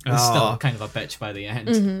girl is Oh. still kind of a bitch by the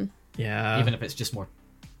end, Yeah. even if it's just more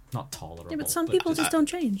not tolerable. Yeah, but some people just don't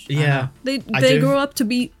change. Yeah. They I they do- grow up to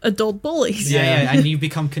be adult bullies. Yeah, and you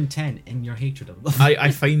become content in your hatred of them. I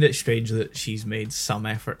find it strange that she's made some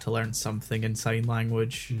effort to learn something in sign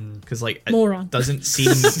language, because like it Moron. doesn't seem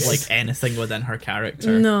like anything within her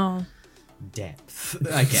character. No. Depth,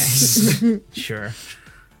 I guess. Sure.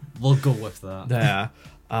 We'll go with that. Yeah.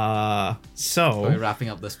 Are we So wrapping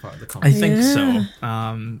up this part of the I conversation? think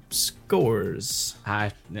Yeah. so. Scores.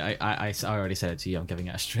 I already said it to you. I'm giving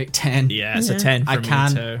it a straight 10. Yeah, it's Yeah. a 10 for I me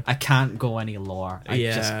can't. too. I can't go any lower. I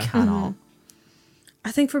Yeah. just cannot.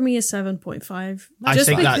 I think for me a 7.5. I Just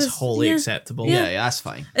think that's because- wholly yeah. acceptable. Yeah, that's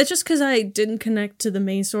fine. It's just because I didn't connect to the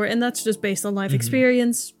main story, and that's just based on life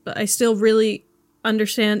experience. But I still really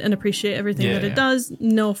understand and appreciate everything Yeah, that yeah. it does.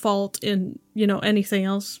 No fault in anything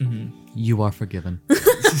else. You are forgiven.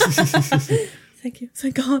 Thank you.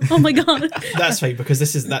 Thank God. Oh my God. That's fine, because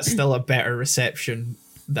that's still a better reception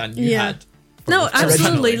than you Yeah. had. No,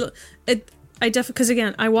 absolutely. Originally. I definitely, because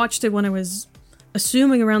again, I watched it when I was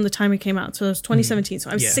assuming around the time it came out. So it was 2017. So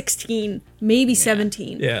I was Yeah. 16, maybe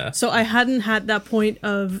 17. Yeah. So I hadn't had that point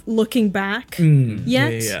of looking back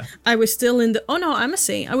yet. yeah. I was still in the, oh no, I'm a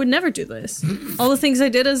saint. I would never do this. All the things I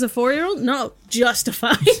did as a 4-year-old, no,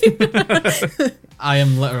 justified. I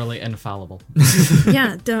am literally infallible.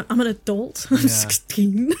 Yeah, I'm an adult. I'm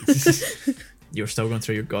 16. You're still going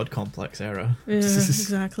through your god complex era. Yeah,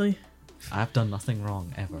 exactly. I've done nothing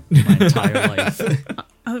wrong ever in my entire life.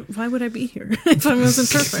 Why would I be here if I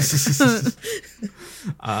wasn't perfect?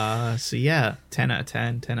 So yeah, 10 out of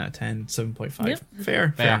 10, 10 out of 10, 7.5. Yep.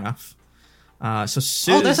 Fair Fair. enough.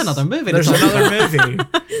 So There's another movie. There's another movie.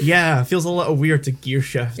 Yeah, feels a little weird to gear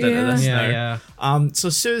shift into Yeah. this Yeah, now. yeah. So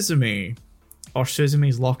Suzume, or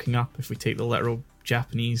Suzume's locking up if we take the literal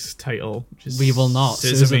Japanese title, which is We will not.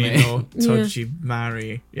 Suzume no Yeah.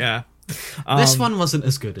 Tojimari. Yeah. This one wasn't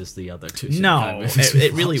as good as the other two. Shinkai No, movies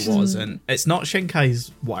it we really watched. wasn't. It's not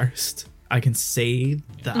Shinkai's worst. I can say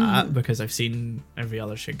that because I've seen every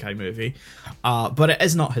other Shinkai movie. But it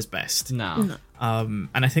is not his best. No. And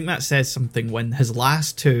I think that says something when his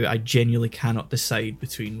last two, I genuinely cannot decide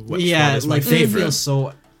between which Yeah, one is my like they favorite.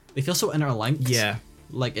 feel so interlinked. Yeah.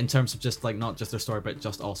 Like in terms of just like not just their story, but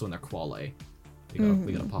just also in their quality. We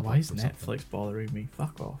gotta pop Why up is with Netflix bothering me?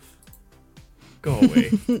 Fuck off. Go away.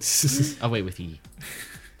 something. Away with ye.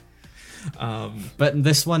 Um, But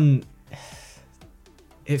this one,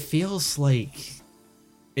 it feels like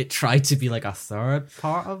it tried to be like a third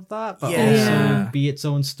part of that, but Yeah. also be its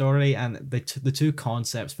own story. And the two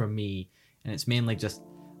concepts for me, and it's mainly just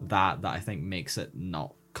that I think makes it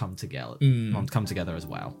not come together, come together as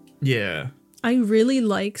well. Yeah. I really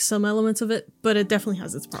like some elements of it, but it definitely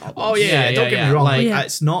has its problems. Oh yeah, Yeah, don't yeah, get yeah. me wrong. Like- Like,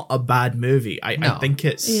 it's not a bad movie. I No. think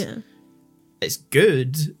it's Yeah.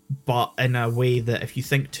 good, but in a way that if you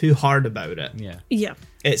think too hard about it, Yeah.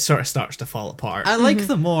 it sort of starts to fall apart. I like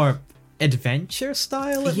the more adventure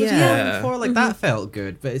style it was Yeah. going for. Like that felt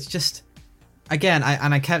good, but it's just, again,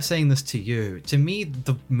 I kept saying this to you. To me,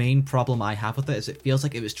 the main problem I have with it is it feels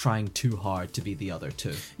like it was trying too hard to be the other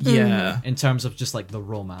two. Yeah. In terms of just like the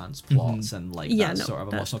romance plots and like Yeah, that no, sort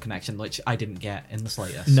of that- emotional connection, which I didn't get in the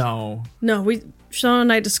slightest. No. No, Sean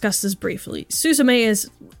and I discussed this briefly. Suzume is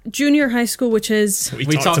junior high school, which is We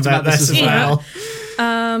talked about this as well.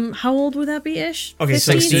 well. how old would that be ish? Okay,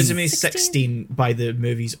 so 15? Suzume's 16 by the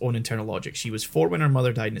movie's own internal logic. She was 4 when her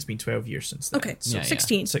mother died, and it's been 12 years since then. Okay, so Yeah, yeah.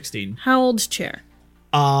 16. 16. How old's Chair?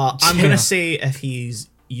 I'm Yeah. gonna say if he's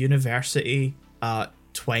university,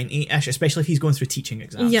 20-ish, especially if he's going through teaching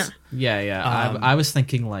exams. Yeah. Yeah. I was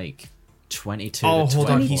thinking like 22. Oh, to hold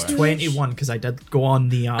on, he's 24. 21 because I did go on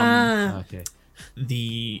Okay.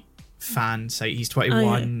 the fan site. He's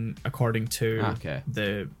 21 according to Okay.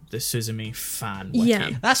 the Suzume fan wiki. Yeah.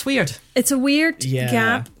 That's weird. It's a weird Yeah.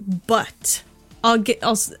 gap, but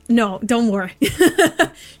no, don't worry.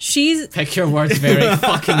 She's Pick your words very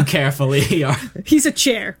fucking carefully here. he's a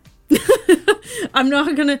chair. I'm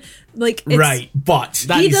not gonna like it's, Right, but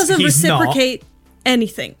He doesn't he's not. reciprocate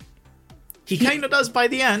anything. He kind of does by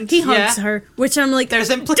the end. He hugs Yeah. her, which I'm like, There's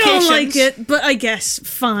don't implications. like it, but I guess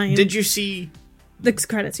fine. Did you see? The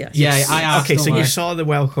credits? Yes. Yeah, I asked. Okay, so don't you worry. saw the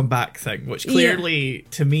welcome back thing, which clearly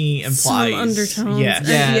to me implies Some undertones. Yes.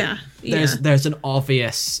 Yeah. Yeah. There's an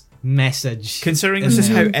obvious message. Considering this is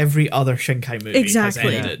how every other Shinkai movie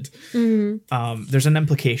Exactly. has ended, there's an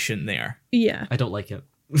implication there. Yeah. I don't like it.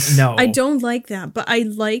 No, I don't like that, but I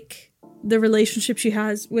like the relationship she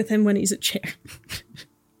has with him when he's a chair.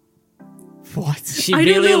 What? She I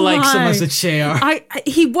don't really know likes him why. as a chair.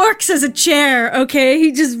 He works as a chair, okay?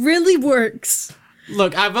 He just really works.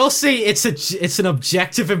 Look, I will say it's an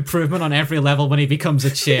objective improvement on every level when he becomes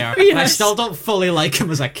a chair. But I Yes. still don't fully like him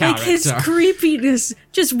as a character. Like his creepiness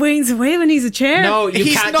just wanes away when he's a chair. No, you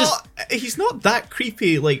he's can't not. He's not that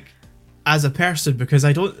creepy, like as a person, because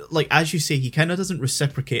I don't like. As you say, he kind of doesn't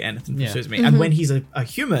reciprocate anything from Yeah. Suzume, and when he's a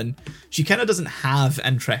human, she kind of doesn't have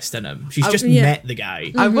interest in him. She's just yeah. met the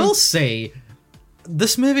guy. I will say,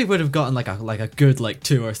 this movie would have gotten like a good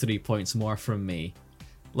 2 or 3 points more from me.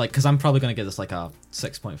 Like, because I'm probably going to give this like a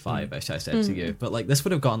 6.5-ish, I said to you. But, like, this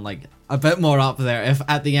would have gone, like, a bit more up there if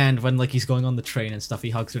at the end, when, like, he's going on the train and stuff,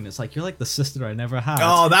 he hugs her and it's like, you're like the sister I never had.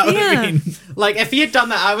 Oh, that would have Yeah. been. Like, if he had done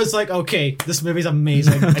that, I was like, okay, this movie's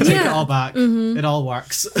amazing. I take it Yeah. all back. It all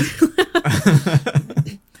works.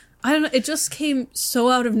 I don't know. It just came so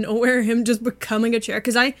out of nowhere, him just becoming a chair.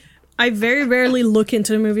 Because I very rarely look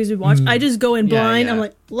into the movies we watch. I just go in Yeah, blind. yeah. I'm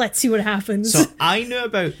like, let's see what happens. So I knew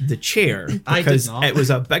about the chair I did because not. it was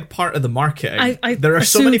a big part of the marketing. I there are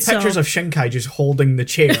so many assumed pictures so. of Shinkai just holding the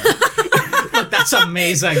chair. That's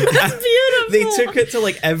amazing. That's beautiful. They took it to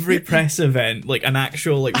like every press event, like an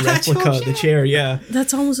actual like replica of the chair. Yeah.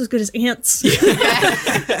 That's almost as good as ants.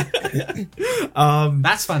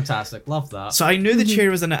 That's fantastic. Love that. So I knew the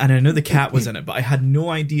chair was in it, and I knew the cat was in it, but I had no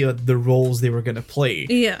idea the roles they were going to play.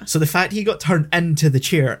 Yeah. So the fact he got turned into the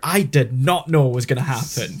chair, I did not know was going to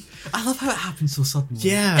happen. I love how it happens so suddenly.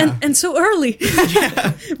 Yeah. and so early.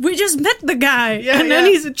 We just met the guy, Yeah, and then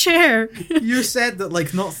yeah. he's a chair. You said that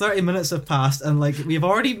like not 30 minutes have passed and like we've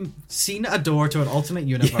already seen a door to an alternate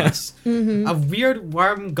universe, a weird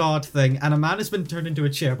worm god thing, and a man has been turned into a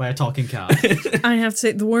chair by a talking cat. I have to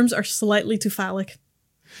say, the worms are slightly too phallic.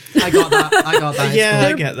 I got that. It's yeah, I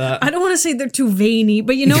cool. get that. I don't want to say they're too veiny,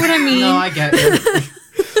 but you know what I mean? No, I get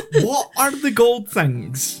it. What are the gold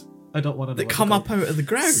things I don't want to know that what come they're up out of the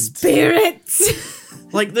ground? Spirits!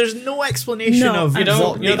 Like, there's no explanation No, of I You know,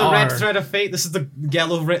 what you know they the red are. thread of fate. This is the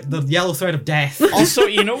yellow thread of death. Also,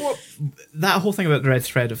 you know what? That whole thing about the red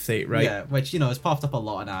thread of fate, right? Yeah, which has popped up a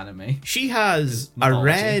lot in anime. She has a mythology.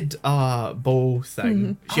 red bow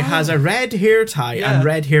thing. She has a red hair tie Yeah. and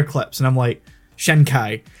red hair clips, and I'm like,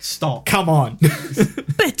 Shinkai, Stop. come on.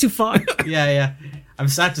 Bit too far. Yeah. I'm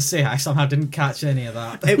sad to say I somehow didn't catch any of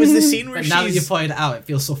that. It was the scene where But now that you she's... pointed it out, it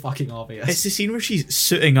feels so fucking obvious. It's the scene where she's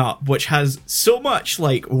suiting up, which has so much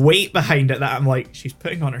like weight behind it that I'm like, she's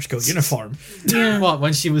putting on her school uniform. Yeah. What,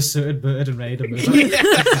 when she was suited, booted, and ready to move?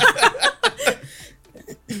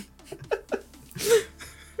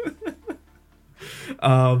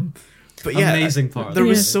 But yeah, amazing part. There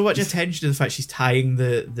was Yeah. so much attention to the fact she's tying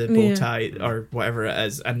the bow tie or whatever it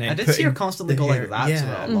is, and then I did see her putting constantly the go hair- like that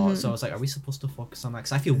to it a lot, Mhm. so I was like, are we supposed to focus on that?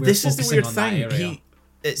 Because I feel weird This is the focusing weird on that thing. area.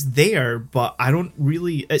 It's there, but I don't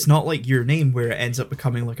really. It's not like Your Name where it ends up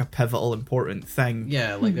becoming like a pivotal, important thing.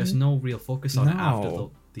 Yeah, like there's no real focus on it after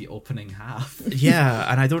No. the opening half.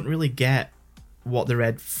 Yeah, and I don't really get what the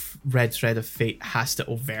red thread of fate has to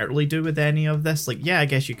overtly do with any of this. Like, yeah, I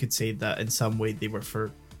guess you could say that in some way they were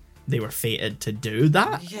fated to do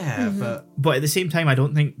that. Yeah, But at the same time, I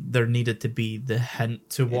don't think there needed to be the hint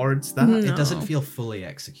towards that. No. it doesn't feel fully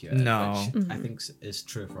executed. No. Which I think is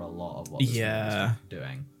true for a lot of what this Yeah.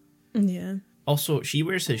 movie's doing. Yeah. Also, she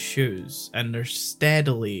wears his shoes, and they're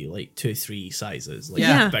steadily like 2-3 sizes, like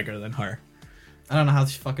Yeah. bigger than her. I don't know how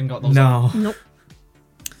she fucking got those on. No, Nope.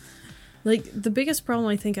 Like, the biggest problem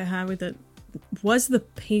I think I had with it was the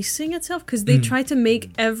pacing itself, because they tried to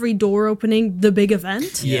make every door opening the big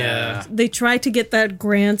event. yeah, They tried to get that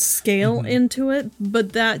grand scale into it,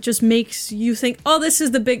 but that just makes you think, oh, this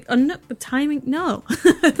is the big... no, the timing, no.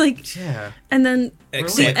 Like, Yeah. and then...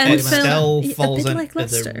 except end it film- still a bit falls into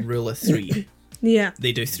lackluster. the rule of 3. Yeah.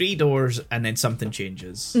 They do 3 doors, and then something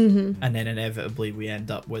changes, and then inevitably we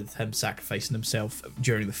end up with him sacrificing himself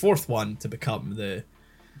during the 4th one to become the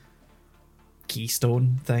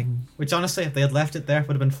keystone thing. Which honestly, if they had left it there,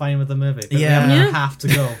 would have been fine with the movie. But Yeah. they Yeah. have half to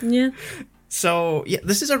go. Yeah. So yeah,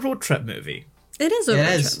 this is a road trip movie. It is a It road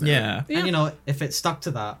is. trip. Yeah, Yeah. And you know, if it stuck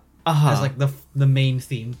to that uh-huh. as like the main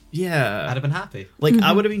theme, I'd yeah. have been happy. Like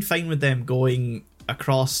I would have been fine with them going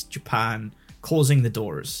across Japan, closing the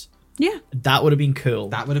doors. Yeah. That would have been cool.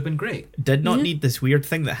 That would have been great. Did not Yeah. need this weird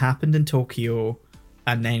thing that happened in Tokyo,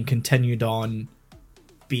 and then continued on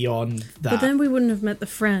beyond that. But then we wouldn't have met the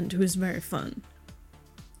friend, who is very fun.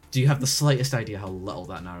 Do you have the slightest idea how little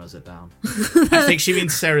that narrows it down? I think she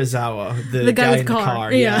means Serizawa, the, The guy with in the car.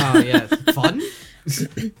 car. Yeah. Oh yeah, fun.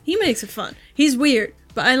 He makes it fun. He's weird,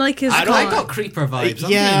 but I like his I car. I got creeper vibes. I'm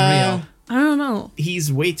Yeah. being real. I don't know.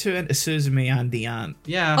 He's way too into Suzume and the ant.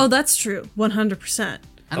 Yeah. Oh, that's true. 100%.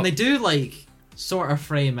 And they do like sort of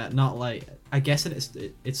frame it, not like I guess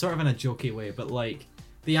it's sort of in a jokey way, but like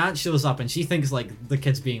the aunt shows up and she thinks like the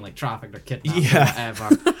kid's being like trafficked or kidnapped or Yeah. whatever,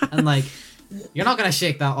 and like you're not gonna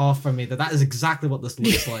shake that off from me that is exactly what this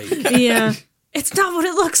looks like. Yeah. It's not what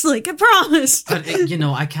it looks like, I promise. But you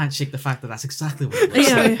know, I can't shake the fact that that's exactly what it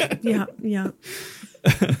looks like. Yeah.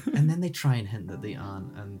 And then they try and hint that the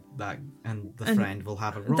aunt and the friend will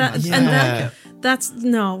have a That, romance. Yeah. and that's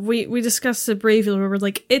no. We discussed it bravely. Where we're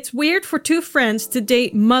like, it's weird for two friends to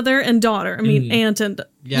date mother and daughter. I mean, aunt and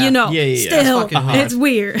Yeah. you know, Yeah. still, It's fucking hard. it's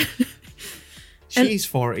weird. She's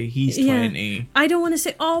 40, he's Yeah. 20. I don't want to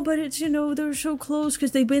say, oh, but it's they're so close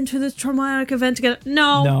because they've been through this traumatic event together.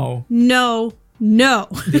 No.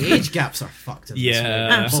 The age gaps are fucked in this Yeah. movie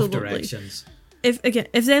in Absolutely. both directions. If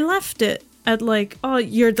they left it at like, oh,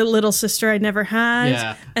 you're the little sister I never had,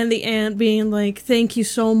 Yeah. and the aunt being like, thank you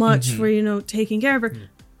so much for taking care of her,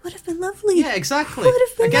 would have been lovely. Yeah, exactly. Would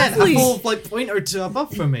have been Again, lovely. a whole like point or two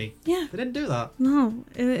above for me. Yeah. They didn't do that. No,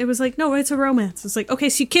 it was like, no, it's a romance. It's like, okay,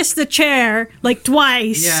 so you kissed the chair like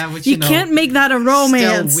twice. Yeah, which, you you know, can't make that a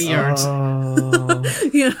romance. Still weird. Oh.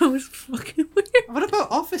 It's fucking weird. What about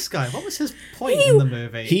Office Guy? What was his point in the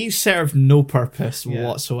movie? He served no purpose Yeah.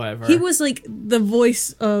 whatsoever. He was like the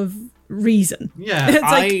voice of reason. yeah. It's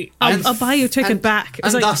like, I- I'll buy your ticket back. It's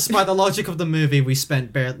And like, thus, by the logic of the movie, we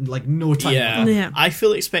spent like no time. Yeah. with him. Yeah. I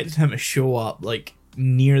fully expected him to show up like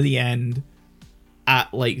near the end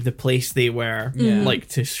at like the place they were, Yeah. like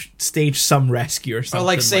to stage some rescue or Or something.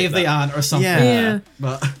 like save the that. aunt or something. Yeah. yeah.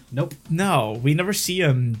 But nope. No, we never see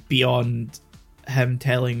him beyond him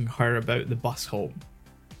telling her about the bus home,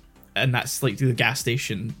 and that's like the gas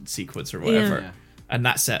station sequence or whatever. Yeah. And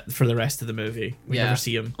that's it for the rest of the movie. We Yeah. never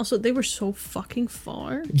see him. Also, they were so fucking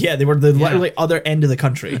far. Yeah, they were the literally other end of the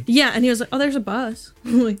country. Yeah, and he was like, oh, there's a bus.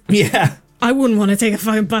 I'm like, Yeah. I wouldn't want to take a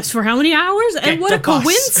fucking bus for how many hours? And Get what a the bus.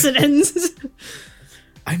 coincidence.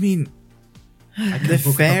 I mean, I can the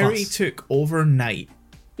book a ferry bus. took overnight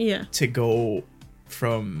Yeah. to go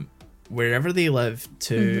from wherever they live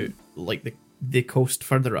to like the coast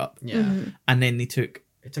further up. Yeah. And then they took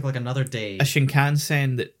It took like another day. a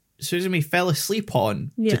Shinkansen that Suzume fell asleep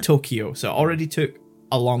on Yeah. to Tokyo. So it already took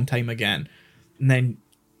a long time again. And then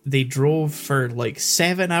they drove for like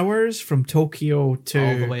 7 hours from Tokyo to...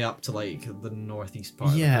 all the way up to like the northeast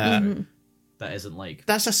part. Yeah. Of the country. That isn't like.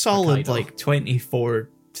 That's a solid Hokkaido. like 24,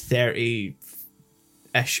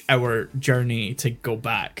 30-ish hour journey to go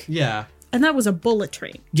back. Yeah. and that was a bullet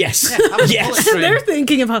train. Yes. Yeah, that was Yes. bullet And train. they're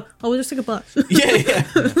thinking about, we'll just take a bus. Yeah.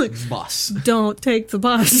 Bus. Don't take the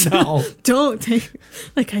bus. No. Don't take.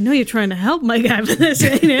 Like, I know you're trying to help my guy, but this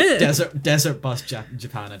ain't it. Desert Bus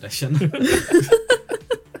Japan edition.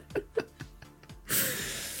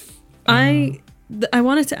 I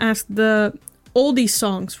wanted to ask, the oldie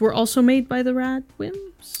songs were also made by the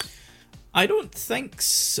Radwimps? I don't think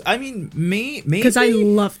so. I mean, maybe. Because I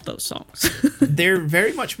loved those songs. They're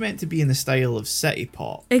very much meant to be in the style of city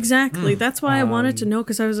pop. Exactly. That's why I wanted to know,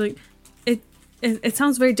 because I was like, it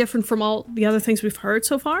sounds very different from all the other things we've heard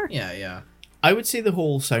so far. Yeah. I would say the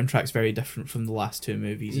whole soundtrack's very different from the last two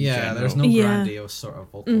movies. In Yeah, general. there's no Yeah. grandiose sort of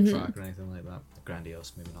vocal track or anything like that.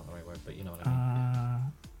 Grandiose, maybe not the right word, but you know what I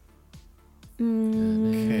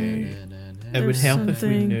mean. Okay. It would There's help if we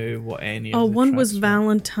something- knew what any of Oh, the one was tracks were.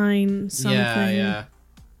 Valentine something. Yeah.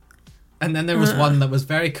 And then there was one that was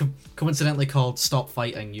very coincidentally called "Stop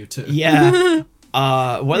Fighting You Two." Yeah.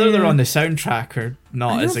 Whether they're Yeah. on the soundtrack or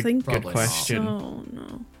not I is don't a think good Probably not. question. Oh,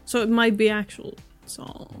 no. So it might be actual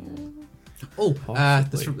song. Oh,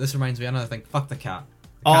 Possibly. this reminds me of another thing. Fuck the cat.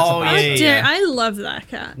 The cat's a Oh, bastard. yeah. I love that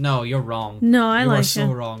cat. No, you're wrong. No, I you like are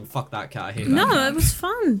so it. wrong. Fuck that cat. I hate No, that cat. it was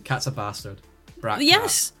fun. Cat's a bastard. Brat cat.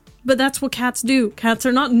 Yes, but that's what cats do. Cats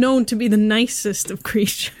are not known to be the nicest of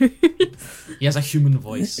creatures. He has a human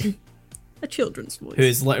voice. A children's voice. Who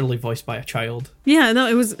is literally voiced by a child. Yeah, no,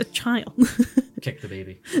 it was a child. Kick the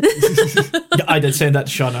baby. Yeah, I did send that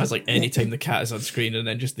to Sean. I was like, anytime the cat is on screen, and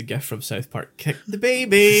then just the gif from South Park, kick the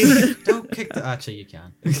baby. Don't kick the... Actually, you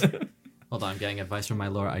can. Hold on, I'm getting advice from my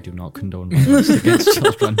lord. I do not condone violence against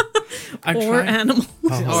children. I'm Or trying- animal.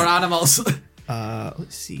 Oh, Or animals.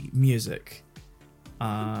 let's see, music.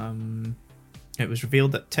 It was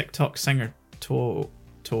revealed that TikTok singer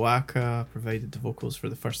Toaka provided the vocals for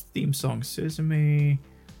the first theme song, Suzume.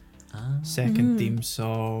 Second theme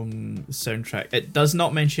song, soundtrack. It does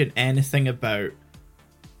not mention anything about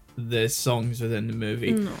the songs within the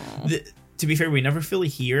movie. No. To be fair, we never fully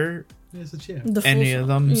hear There's a chair. The full any song. of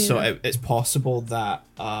them, so Yeah. it's possible that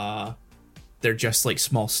they're just like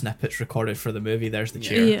small snippets recorded for the movie. There's the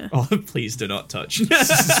chair. Yeah. Oh, please do not touch.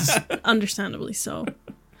 Understandably so.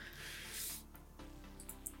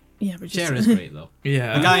 Yeah, but Chair just, is great, though.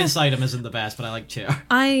 Yeah. The guy inside him isn't the best, but I like chair.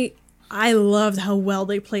 I loved how well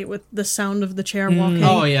they played with the sound of the chair walking.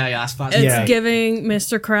 Oh, yeah, that's fast. It's Yeah. giving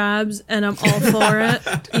Mr. Krabs, and I'm all for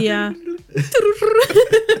it. Yeah.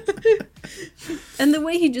 And the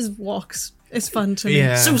way he just walks is fun to me.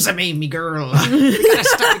 Yeah. Suzume, me girl. You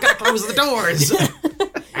gotta close the doors.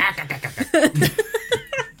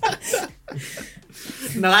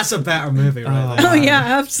 No, that's a better movie right there. Oh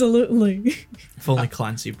yeah, absolutely. If only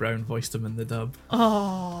Clancy Brown voiced him in the dub.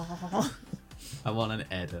 Oh, I want an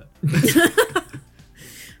edit.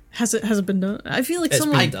 has it been done? I feel like It's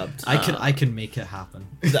someone. been dubbed. I can make it happen.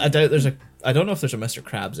 I doubt there's a. I don't know if there's a Mr.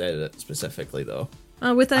 Krabs edit specifically though.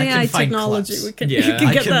 With I can AI find technology, clips. we can, Yeah, you can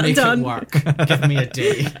I get can that make done. it work. Give me a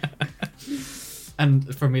day.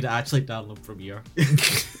 And for me to actually download Premiere.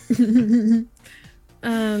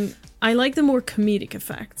 I like the more comedic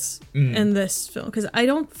effects in this film because I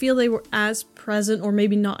don't feel they were as present, or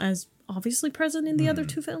maybe not as obviously present in the other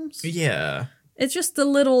two films. Yeah. It's just the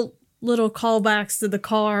little callbacks to the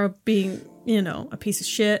car being, a piece of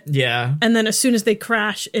shit. Yeah. And then as soon as they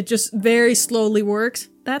crash, it just very slowly works.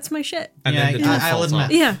 That's my shit. And Yeah, then the door I'll falls admit.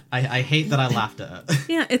 off. Yeah. I hate that I laughed at it.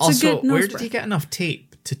 Yeah, it's Also, a good nose where did breath. he get enough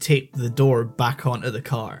tape to tape the door back onto the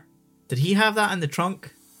car? Did he have that in the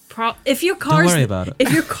trunk? If your car's worry about it.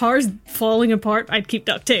 If your car's falling apart, I'd keep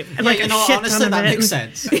duct tape. And like a shit honestly, ton of that it. makes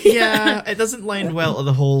sense. Yeah, it doesn't lend well to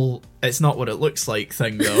the whole "it's not what it looks like"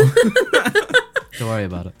 thing, though. Don't worry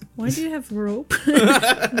about it. Why do you have rope?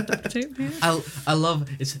 Duct tape here? I love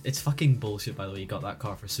it's fucking bullshit. By the way, you got that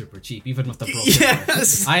car for super cheap, even with the broken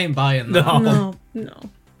Yes. car. I ain't buying that. No. No.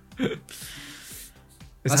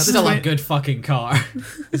 Is That's that still the a good fucking car.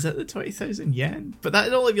 Is that the 20,000 yen? But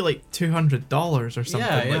that'd only be like $200 or something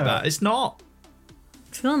Yeah, yeah. like that. It's not.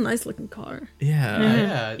 It's still a nice looking car. Yeah.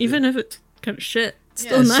 Yeah. Even if it's kind of shit, it's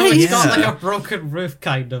Yeah, still so nice. it's got Yeah. like a broken roof,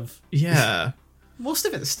 kind of. Yeah. Most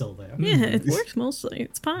of it's still there. Yeah, it works mostly.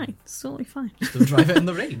 It's fine. It's totally fine. Still drive it in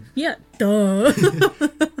the rain. Yeah, duh.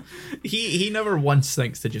 He never once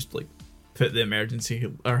thinks to just like put the emergency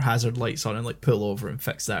or hazard lights on and like pull over and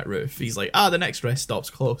fix that roof. He's like, the next rest stop's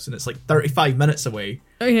close and it's like 35 minutes away.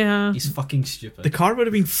 Yeah. He's fucking stupid. The car would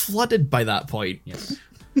have been flooded by that point. Yes.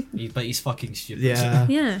 But he's fucking stupid. Yeah.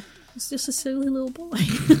 Yeah. It's just a silly little boy.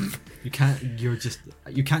 You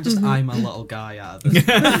can't just I'm a little guy out of this. You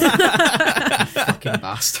fucking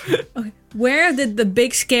bastard. Okay. Where did the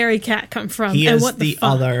big scary cat come from? He and is what the fuck?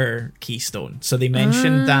 other keystone. So they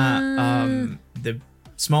mentioned that the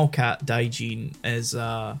small cat Daijin is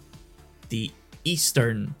the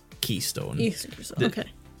eastern keystone. Okay.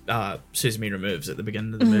 Suzume removes at the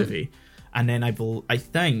beginning of the movie, and then I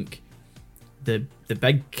think the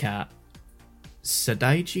big cat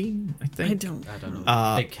Sadaijin, I think. I don't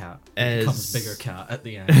know. Big cat becomes bigger cat at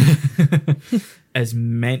the end. Is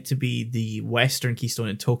meant to be the western keystone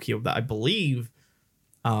in Tokyo that I believe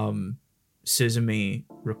Suzume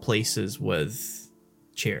replaces with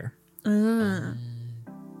Chair.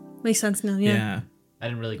 Makes sense now, yeah. I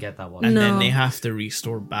didn't really get that one. And then they have to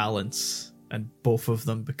restore balance, and both of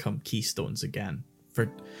them become keystones again.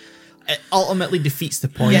 It ultimately defeats the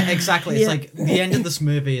point. Yeah, exactly. It's like the end of this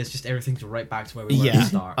movie is just everything's right back to where we were at the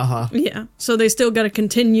start. Yeah. So they still got to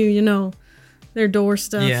continue, their door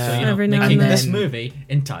stuff every now and making then. this movie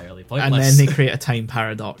entirely pointless. And then they create a time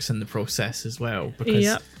paradox in the process as well.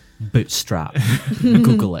 Because Bootstrap.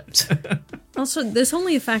 Google it. Also, this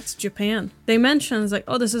only affects Japan. They mention it's like,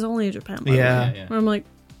 oh, this is only a Japan movie. Yeah. Where I'm like,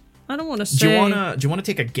 I don't want to say. Do you want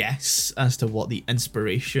to take a guess as to what the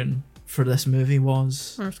inspiration for this movie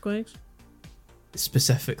was? Earthquakes.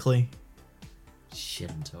 Specifically.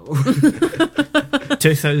 Shinto.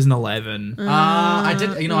 2011. I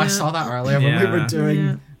did. I saw that earlier when we were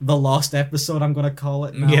doing the Lost episode. I'm gonna call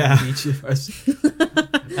it now. Yeah.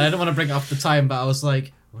 And I don't want to bring it up the time, but I was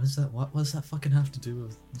like, what is that? What does that fucking have to do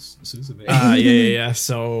with Suzume? Yeah.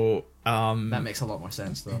 So that makes a lot more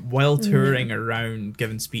sense though. While touring around,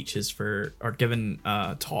 giving speeches giving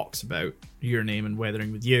talks about Your Name and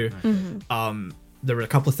Weathering with You, there were a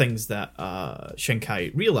couple of things that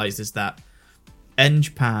Shinkai realized is that in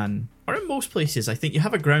Japan, or in most places, I think you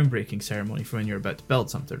have a groundbreaking ceremony for when you're about to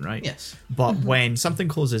build something, right? Yes. But when something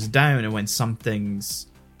closes down and when something's,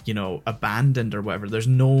 abandoned or whatever, there's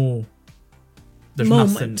moment.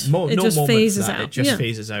 nothing. It no just moment phases for that. out. It just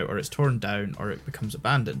phases out, or it's torn down, or it becomes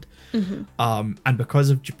abandoned. And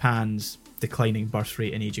because of Japan's declining birth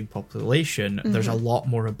rate and aging population, there's a lot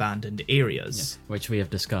more abandoned areas. Yeah. Which we have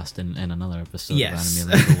discussed in another episode Yes. of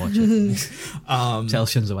Anime Link. Go watch it. Tell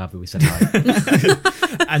Shinzo Abe we said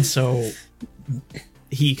hi. And so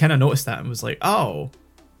he kind of noticed that and was like, oh,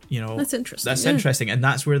 that's interesting. That's interesting. And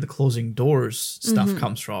that's where the closing doors stuff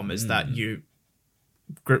comes from, is that you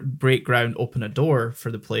break ground, open a door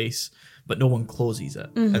for the place, but no one closes it.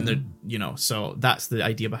 And so that's the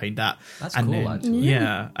idea behind that. That's and cool, then, actually.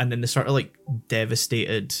 Yeah. And then the sort of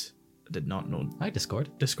devastated, I did not know Hi, Discord.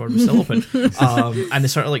 Discord was still open. And the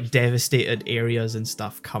sort of devastated areas and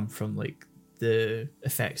stuff come from the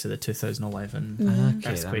effects of the 2011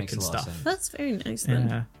 earthquake and stuff. That's very nice then.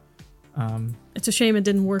 Yeah. It's a shame it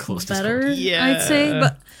didn't work better, Yeah. I'd say,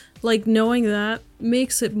 but knowing that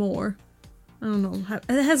makes it more, I don't know,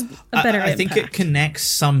 it has a better I think it connects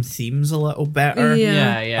some themes a little better.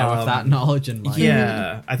 Yeah. With that knowledge in mind.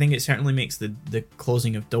 Yeah, I think it certainly makes the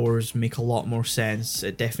closing of doors make a lot more sense.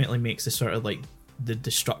 It definitely makes the sort of the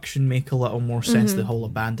destruction make a little more sense, the whole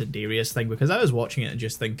abandoned areas thing, because I was watching it and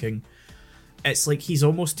just thinking, it's like he's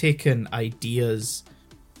almost taken ideas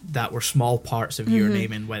that were small parts of Your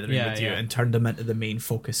Name and Weathering with You and turned them into the main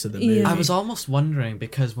focus of the movie. I was almost wondering,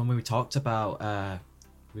 because when we talked about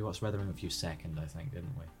we watched Weathering with You second, I think,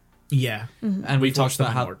 didn't we? Yeah. And we talked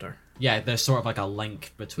about how order. Yeah, there's sort of a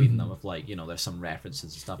link between them of there's some references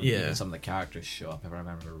and stuff, and even some of the characters show up, if I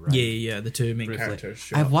remember right. Yeah, the two main characters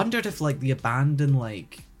show up. I wondered if the abandoned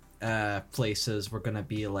places were gonna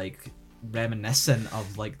be reminiscent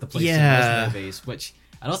of the places in those movies, which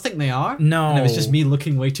I don't think they are. No. And it was just me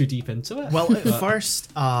looking way too deep into it. Well, at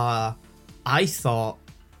first, I thought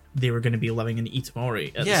they were going to be living in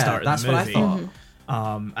Itamori at the start of the movie. That's what I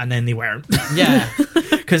thought. And then they weren't. Yeah.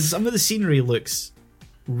 Because some of the scenery looks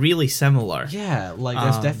really similar. Yeah,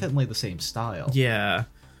 there's definitely the same style. Yeah.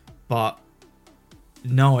 But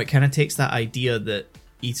no, it kind of takes that idea that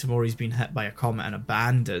Itamori's been hit by a comet and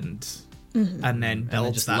abandoned, and then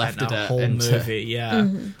builds that into a whole movie. Yeah.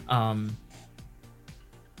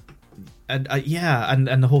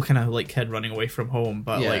 And the whole kind of kid running away from home,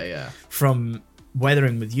 but from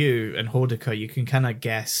Weathering with You and Hodaka, you can kind of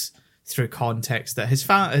guess through context that his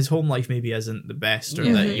home life maybe isn't the best, or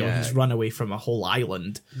that he's run away from a whole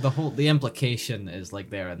island. The implication is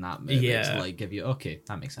there in that movie to give you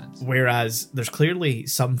that makes sense. Whereas there's clearly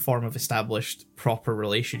some form of established proper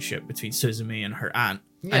relationship between Suzume and her aunt.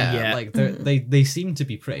 Yeah, they seem to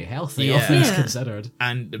be pretty healthy, all things considered.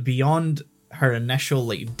 And beyond her initial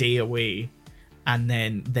day away and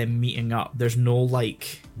then them meeting up, there's no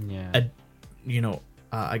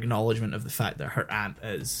acknowledgement of the fact that her aunt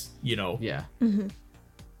is, Yeah.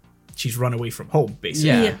 she's run away from home,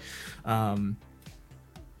 basically. Yeah.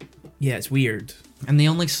 Yeah, it's weird. And they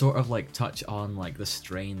only sort of like touch on like the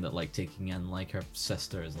strain that like taking in like her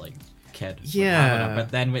sister's like kid. Yeah. But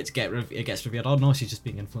then it gets revealed, oh no, she's just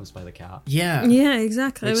being influenced by the cat. Yeah. Yeah,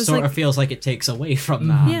 exactly. It was sort like, of feels like it takes away from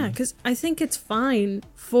that. yeah, because I think it's fine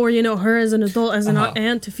for, her as an adult, as an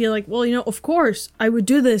aunt, to feel like, well, of course I would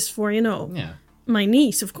do this for, Yeah. my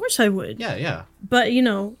niece. Of course I would. Yeah, yeah. But,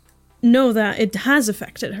 know that it has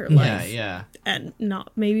affected her life. Yeah. And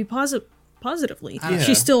not maybe positively. Yeah.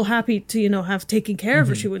 She's still happy to, have taken care of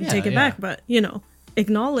her. She wouldn't Yeah, take it yeah. back, but,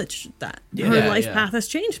 acknowledge that her Yeah, life yeah. path has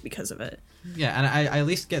changed because of it. Yeah, and I at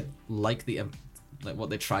least get like what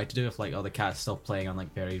they tried to do if like the cat's still playing on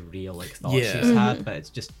like very real like thoughts Yeah. she's had, but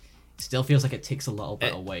it still feels like it takes a little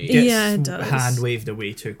bit away. Gets Yeah, it does. hand waved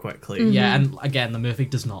away too quickly. Yeah, and again, the movie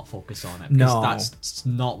does not focus on it because No. that's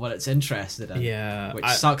not what it's interested in. Yeah. Which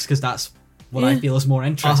sucks because that's what I Yeah. feel is more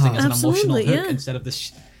interesting as an emotional Absolutely, hook yeah. instead of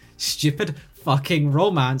this stupid fucking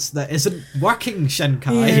romance that isn't working,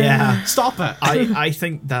 Shinkai. Yeah. Stop it. I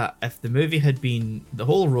think that if the movie had been the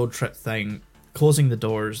whole road trip thing, closing the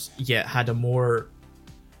doors, yet had a more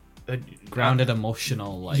Grounded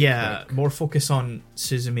emotional, like more focus on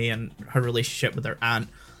Suzume and her relationship with her aunt,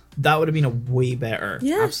 that would have been a way better.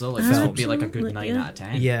 Yeah. Absolutely. This would be like a good absolutely, 9 yeah. out of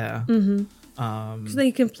 10. Yeah. Because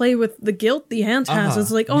they can play with the guilt the aunt has.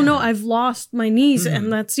 It's like, oh no, I've lost my niece,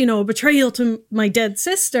 and that's a betrayal to my dead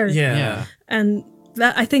sister. Yeah. And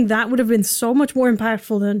that I think that would have been so much more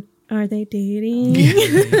impactful than, are they dating?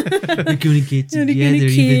 They're gonna get together gonna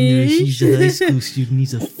even though kiss. she's a high school student,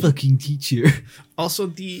 he's a fucking teacher. Also,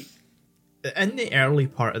 in the early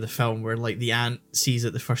part of the film where like the aunt sees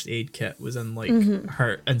that the first aid kit was in like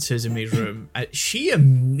her and Suzume's room, she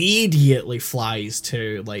immediately flies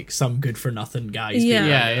to like some good for nothing guy's Yeah. being.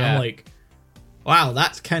 Yeah, And yeah. I'm like, wow,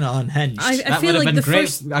 that's kind of unhinged. I That feel would have like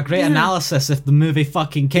been the a great analysis if the movie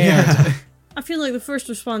fucking cared. I feel like the first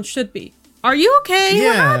response should be, "Are you okay? What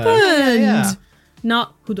Yeah. happened?" Yeah.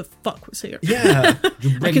 Not, "Who the fuck was here?" Yeah.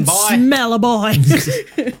 You I bring can boy. smell a boy.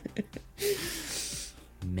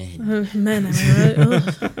 Men. Man, am I right?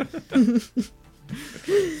 Ugh.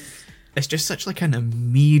 It's just such like an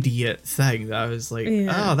immediate thing that I was like,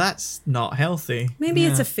 Yeah. oh, that's not healthy. Maybe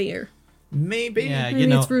it's a fear. Maybe. Yeah, Maybe you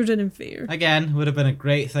know, it's rooted in fear. again, would have been a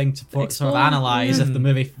great thing to sort of Explore, analyze if the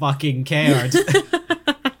movie fucking cared.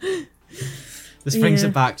 This brings Yeah.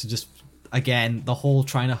 it back to just, again, the whole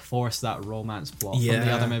trying to force that romance plot from the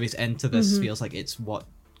Yeah. other movies into this feels like it's what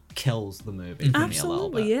kills the movie for me a little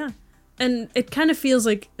Absolutely, bit. yeah. And it kind of feels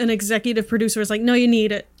like an executive producer is like, no, you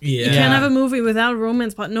need it. Yeah. You can't have a movie without a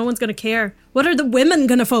romance plot. No one's going to care. What are the women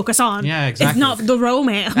going to focus on? Yeah, exactly. If not the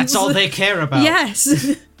romance. That's all they care about.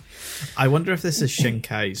 Yes. I wonder if this is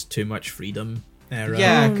Shinkai's Too Much Freedom era.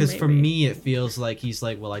 Yeah, Oh, because for maybe. me, it feels like he's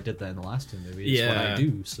like, well, I did that in the last two movies. It's what Yeah. I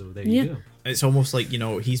do, so there Yeah. you go. It's almost like,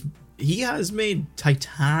 he has made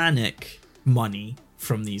Titanic money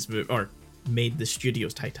from these movies, or made the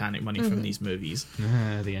studio's Titanic money from these movies.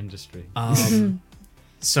 The industry.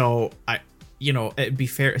 So it'd be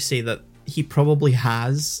fair to say that he probably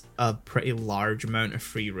has a pretty large amount of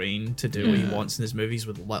free reign to do what he wants in his movies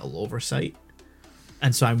with little oversight.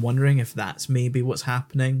 And so I'm wondering if that's maybe what's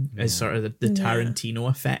happening, is sort of the Tarantino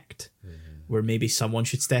effect, where maybe someone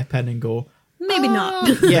should step in and go, Maybe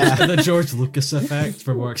not. yeah, The George Lucas effect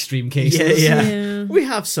for more extreme cases. Yeah. we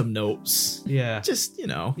have some notes. Yeah. Just, You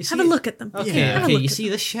Have see a look at them. Okay, Yeah. Have a okay, look you at see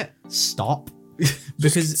this shit? Stop.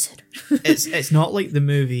 because it's not like the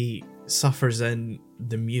movie suffers in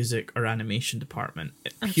the music or animation department.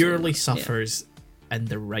 It purely Absolutely, yeah. suffers in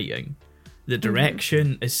the writing. The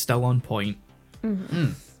direction is still on point,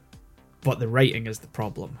 but the writing is the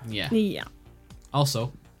problem. Yeah. Yeah.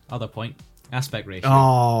 Also, other point, aspect ratio.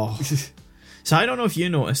 Oh. So I don't know if you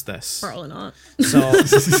noticed this. Probably not. So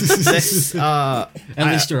this, At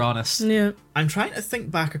least you're honest. Yeah. I'm trying to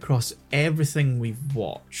think back across everything we've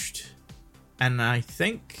watched, and I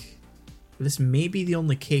think this may be the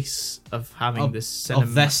only case of having this cinema.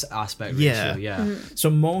 Of this aspect ratio, Yeah. yeah.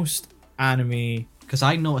 So most anime, Because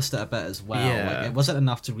I noticed it a bit as well. Yeah. Like, it wasn't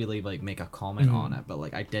enough to really like make a comment on it, but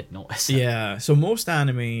like I did notice it. yeah. So most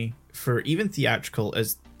anime for even theatrical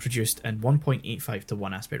is produced in 1.85 to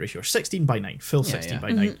 1 aspect ratio, or 16 by 9, full Yeah, 16 yeah.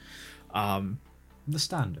 by 9. The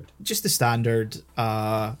standard. Just the standard.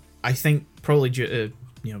 I think probably due to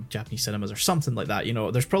Japanese cinemas or something like that.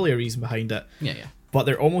 There's probably a reason behind it. Yeah, yeah. But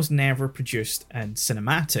they're almost never produced in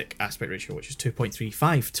cinematic aspect ratio, which is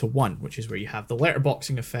 2.35 to 1, which is where you have the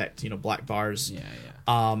letterboxing effect, black bars. Yeah,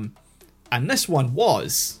 yeah. And this one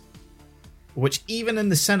was, which even in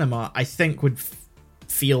the cinema, I think would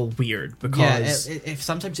feel weird because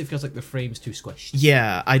sometimes it feels like the frame's too squished.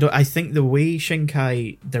 Yeah, I think the way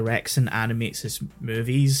Shinkai directs and animates his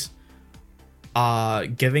movies,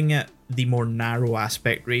 giving it the more narrow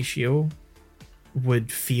aspect ratio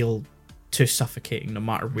would feel too suffocating, no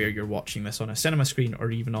matter where you're watching this, on a cinema screen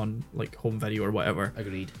or even on like home video or whatever.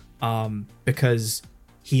 Agreed. Because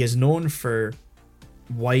he is known for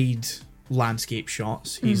wide landscape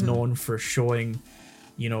shots. He's known for showing,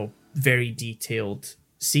 very detailed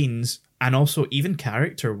scenes, and also even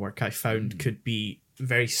character work I found could be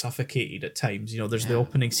very suffocated at times. There's the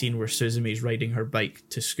opening scene where Suzume is riding her bike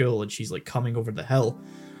to school and she's like coming over the hill,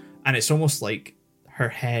 and it's almost like her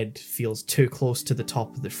head feels too close to the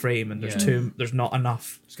top of the frame, and there's not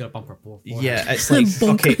enough. She's got a bumper pole. Yeah, it's like,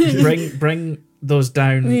 okay, bring those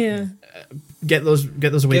down. Yeah, get those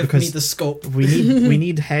away. Give because me the scope. we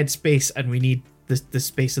need head space, and we need the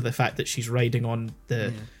space of the fact that she's riding on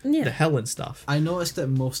the hill and stuff. I noticed it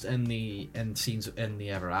most in scenes in the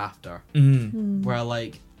Ever After, where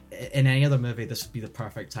like in any other movie this would be the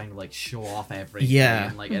perfect time to like show off everything.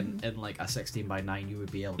 And like in like a 16:9 you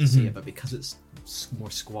would be able to see it, but because it's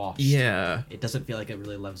more squashed, it doesn't feel like it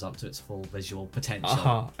really lives up to its full visual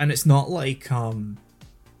potential. And it's not like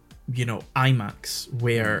IMAX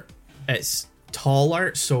where it's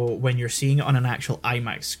taller, so when you're seeing it on an actual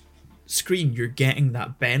IMAX screen you're getting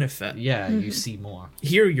that benefit. You see more.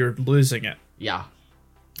 Here you're losing it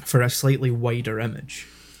for a slightly wider image.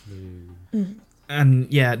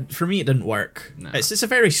 And for me it didn't work. No. It's just a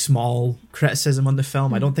very small criticism on the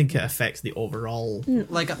film. I don't think it affects the overall.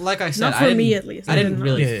 Like I said, not for me at least. I didn't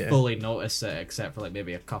really fully notice it except for like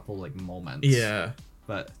maybe a couple like moments.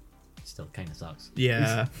 But it still kind of sucks.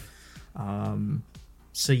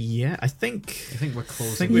 So I think we're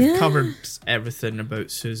close. I think we've covered everything about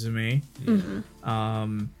Suzume.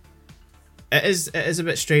 It is a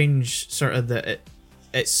bit strange, sort of, that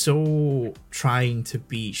it's so trying to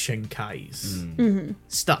be Shinkai's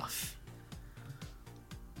stuff,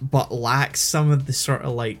 but lacks some of the sort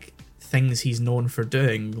of like things he's known for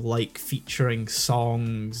doing, like featuring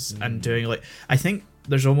songs and doing like, I think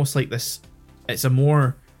there's almost like this. It's a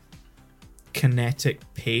more kinetic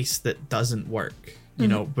pace that doesn't work.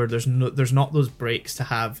 Where there's not those breaks to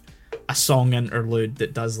have a song interlude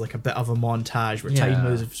that does like a bit of a montage where time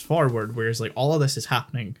moves forward, whereas like all of this is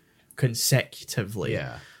happening consecutively.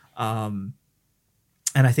 And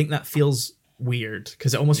I think that feels weird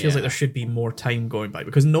because it almost feels like there should be more time going by,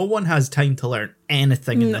 because no one has time to learn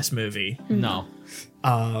anything in this movie. No.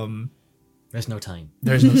 There's no time.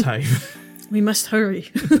 There's no time. We must hurry.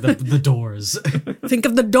 The doors. Think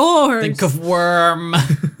of the doors. Think of Worm.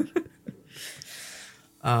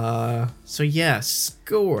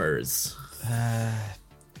 Scores.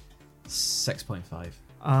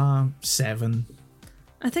 6.5. 7.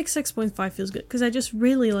 I think 6.5 feels good because I just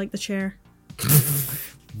really like the chair. I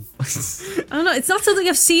don't know. It's not something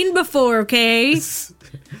I've seen before, okay?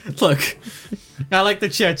 Look, I like the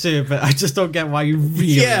chair too, but I just don't get why you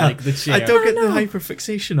really like the chair. I don't get the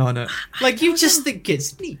hyperfixation on it. Like, you just think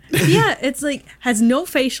it's neat. Yeah, it's like, has no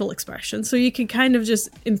facial expression, so you can kind of just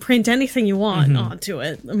imprint anything you want onto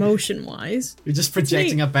it, emotion-wise. You're just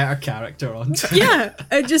projecting a better character onto it. Yeah,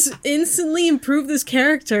 I just instantly improved this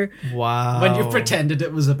character. Wow. When you pretended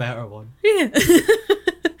it was a better one. Yeah.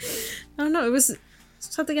 I don't know, it was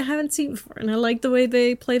something I haven't seen before, and I like the way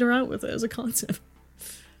they played around with it as a concept.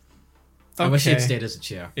 I wish he'd stayed as a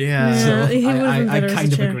chair. Yeah. So he I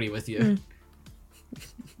kind of agree with you.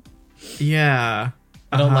 Yeah.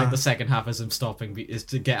 I don't like the second half as him stopping is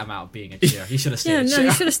to get him out of being a chair. He should have stayed a chair.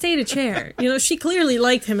 He should have stayed a chair. She clearly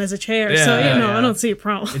liked him as a chair, so I don't see a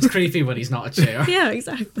problem. It's creepy when he's not a chair. Yeah,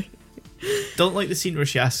 exactly. Don't like the scene where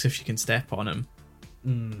she asks if she can step on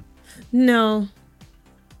him. No.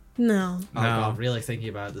 Oh God, really thinking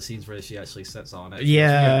about the scenes where she actually sits on it.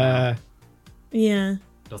 Yeah. Yeah.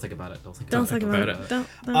 Don't think about it. Don't think about it. Don't.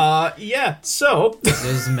 So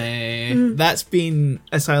Suzume. That's been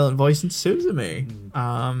A Silent Voice in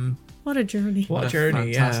Suzume. What a journey. What a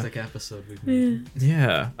journey, fantastic episode we've made.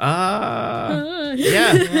 Yeah.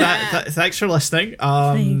 Thanks for listening.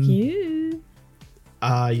 Thank you.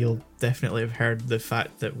 You'll definitely have heard the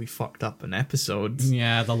fact that we fucked up an episode.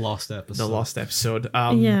 Yeah, the lost episode.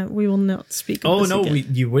 We will not speak of this again.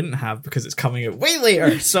 You wouldn't have, because it's coming out way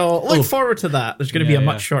later. So look forward to that. There's going to be a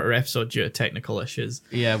much shorter episode due to technical issues.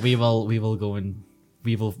 Yeah, we will go and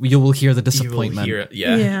you will hear the disappointment. You will hear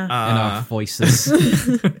it, in our voices.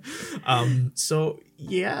 So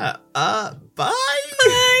yeah. Bye.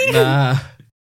 Bye.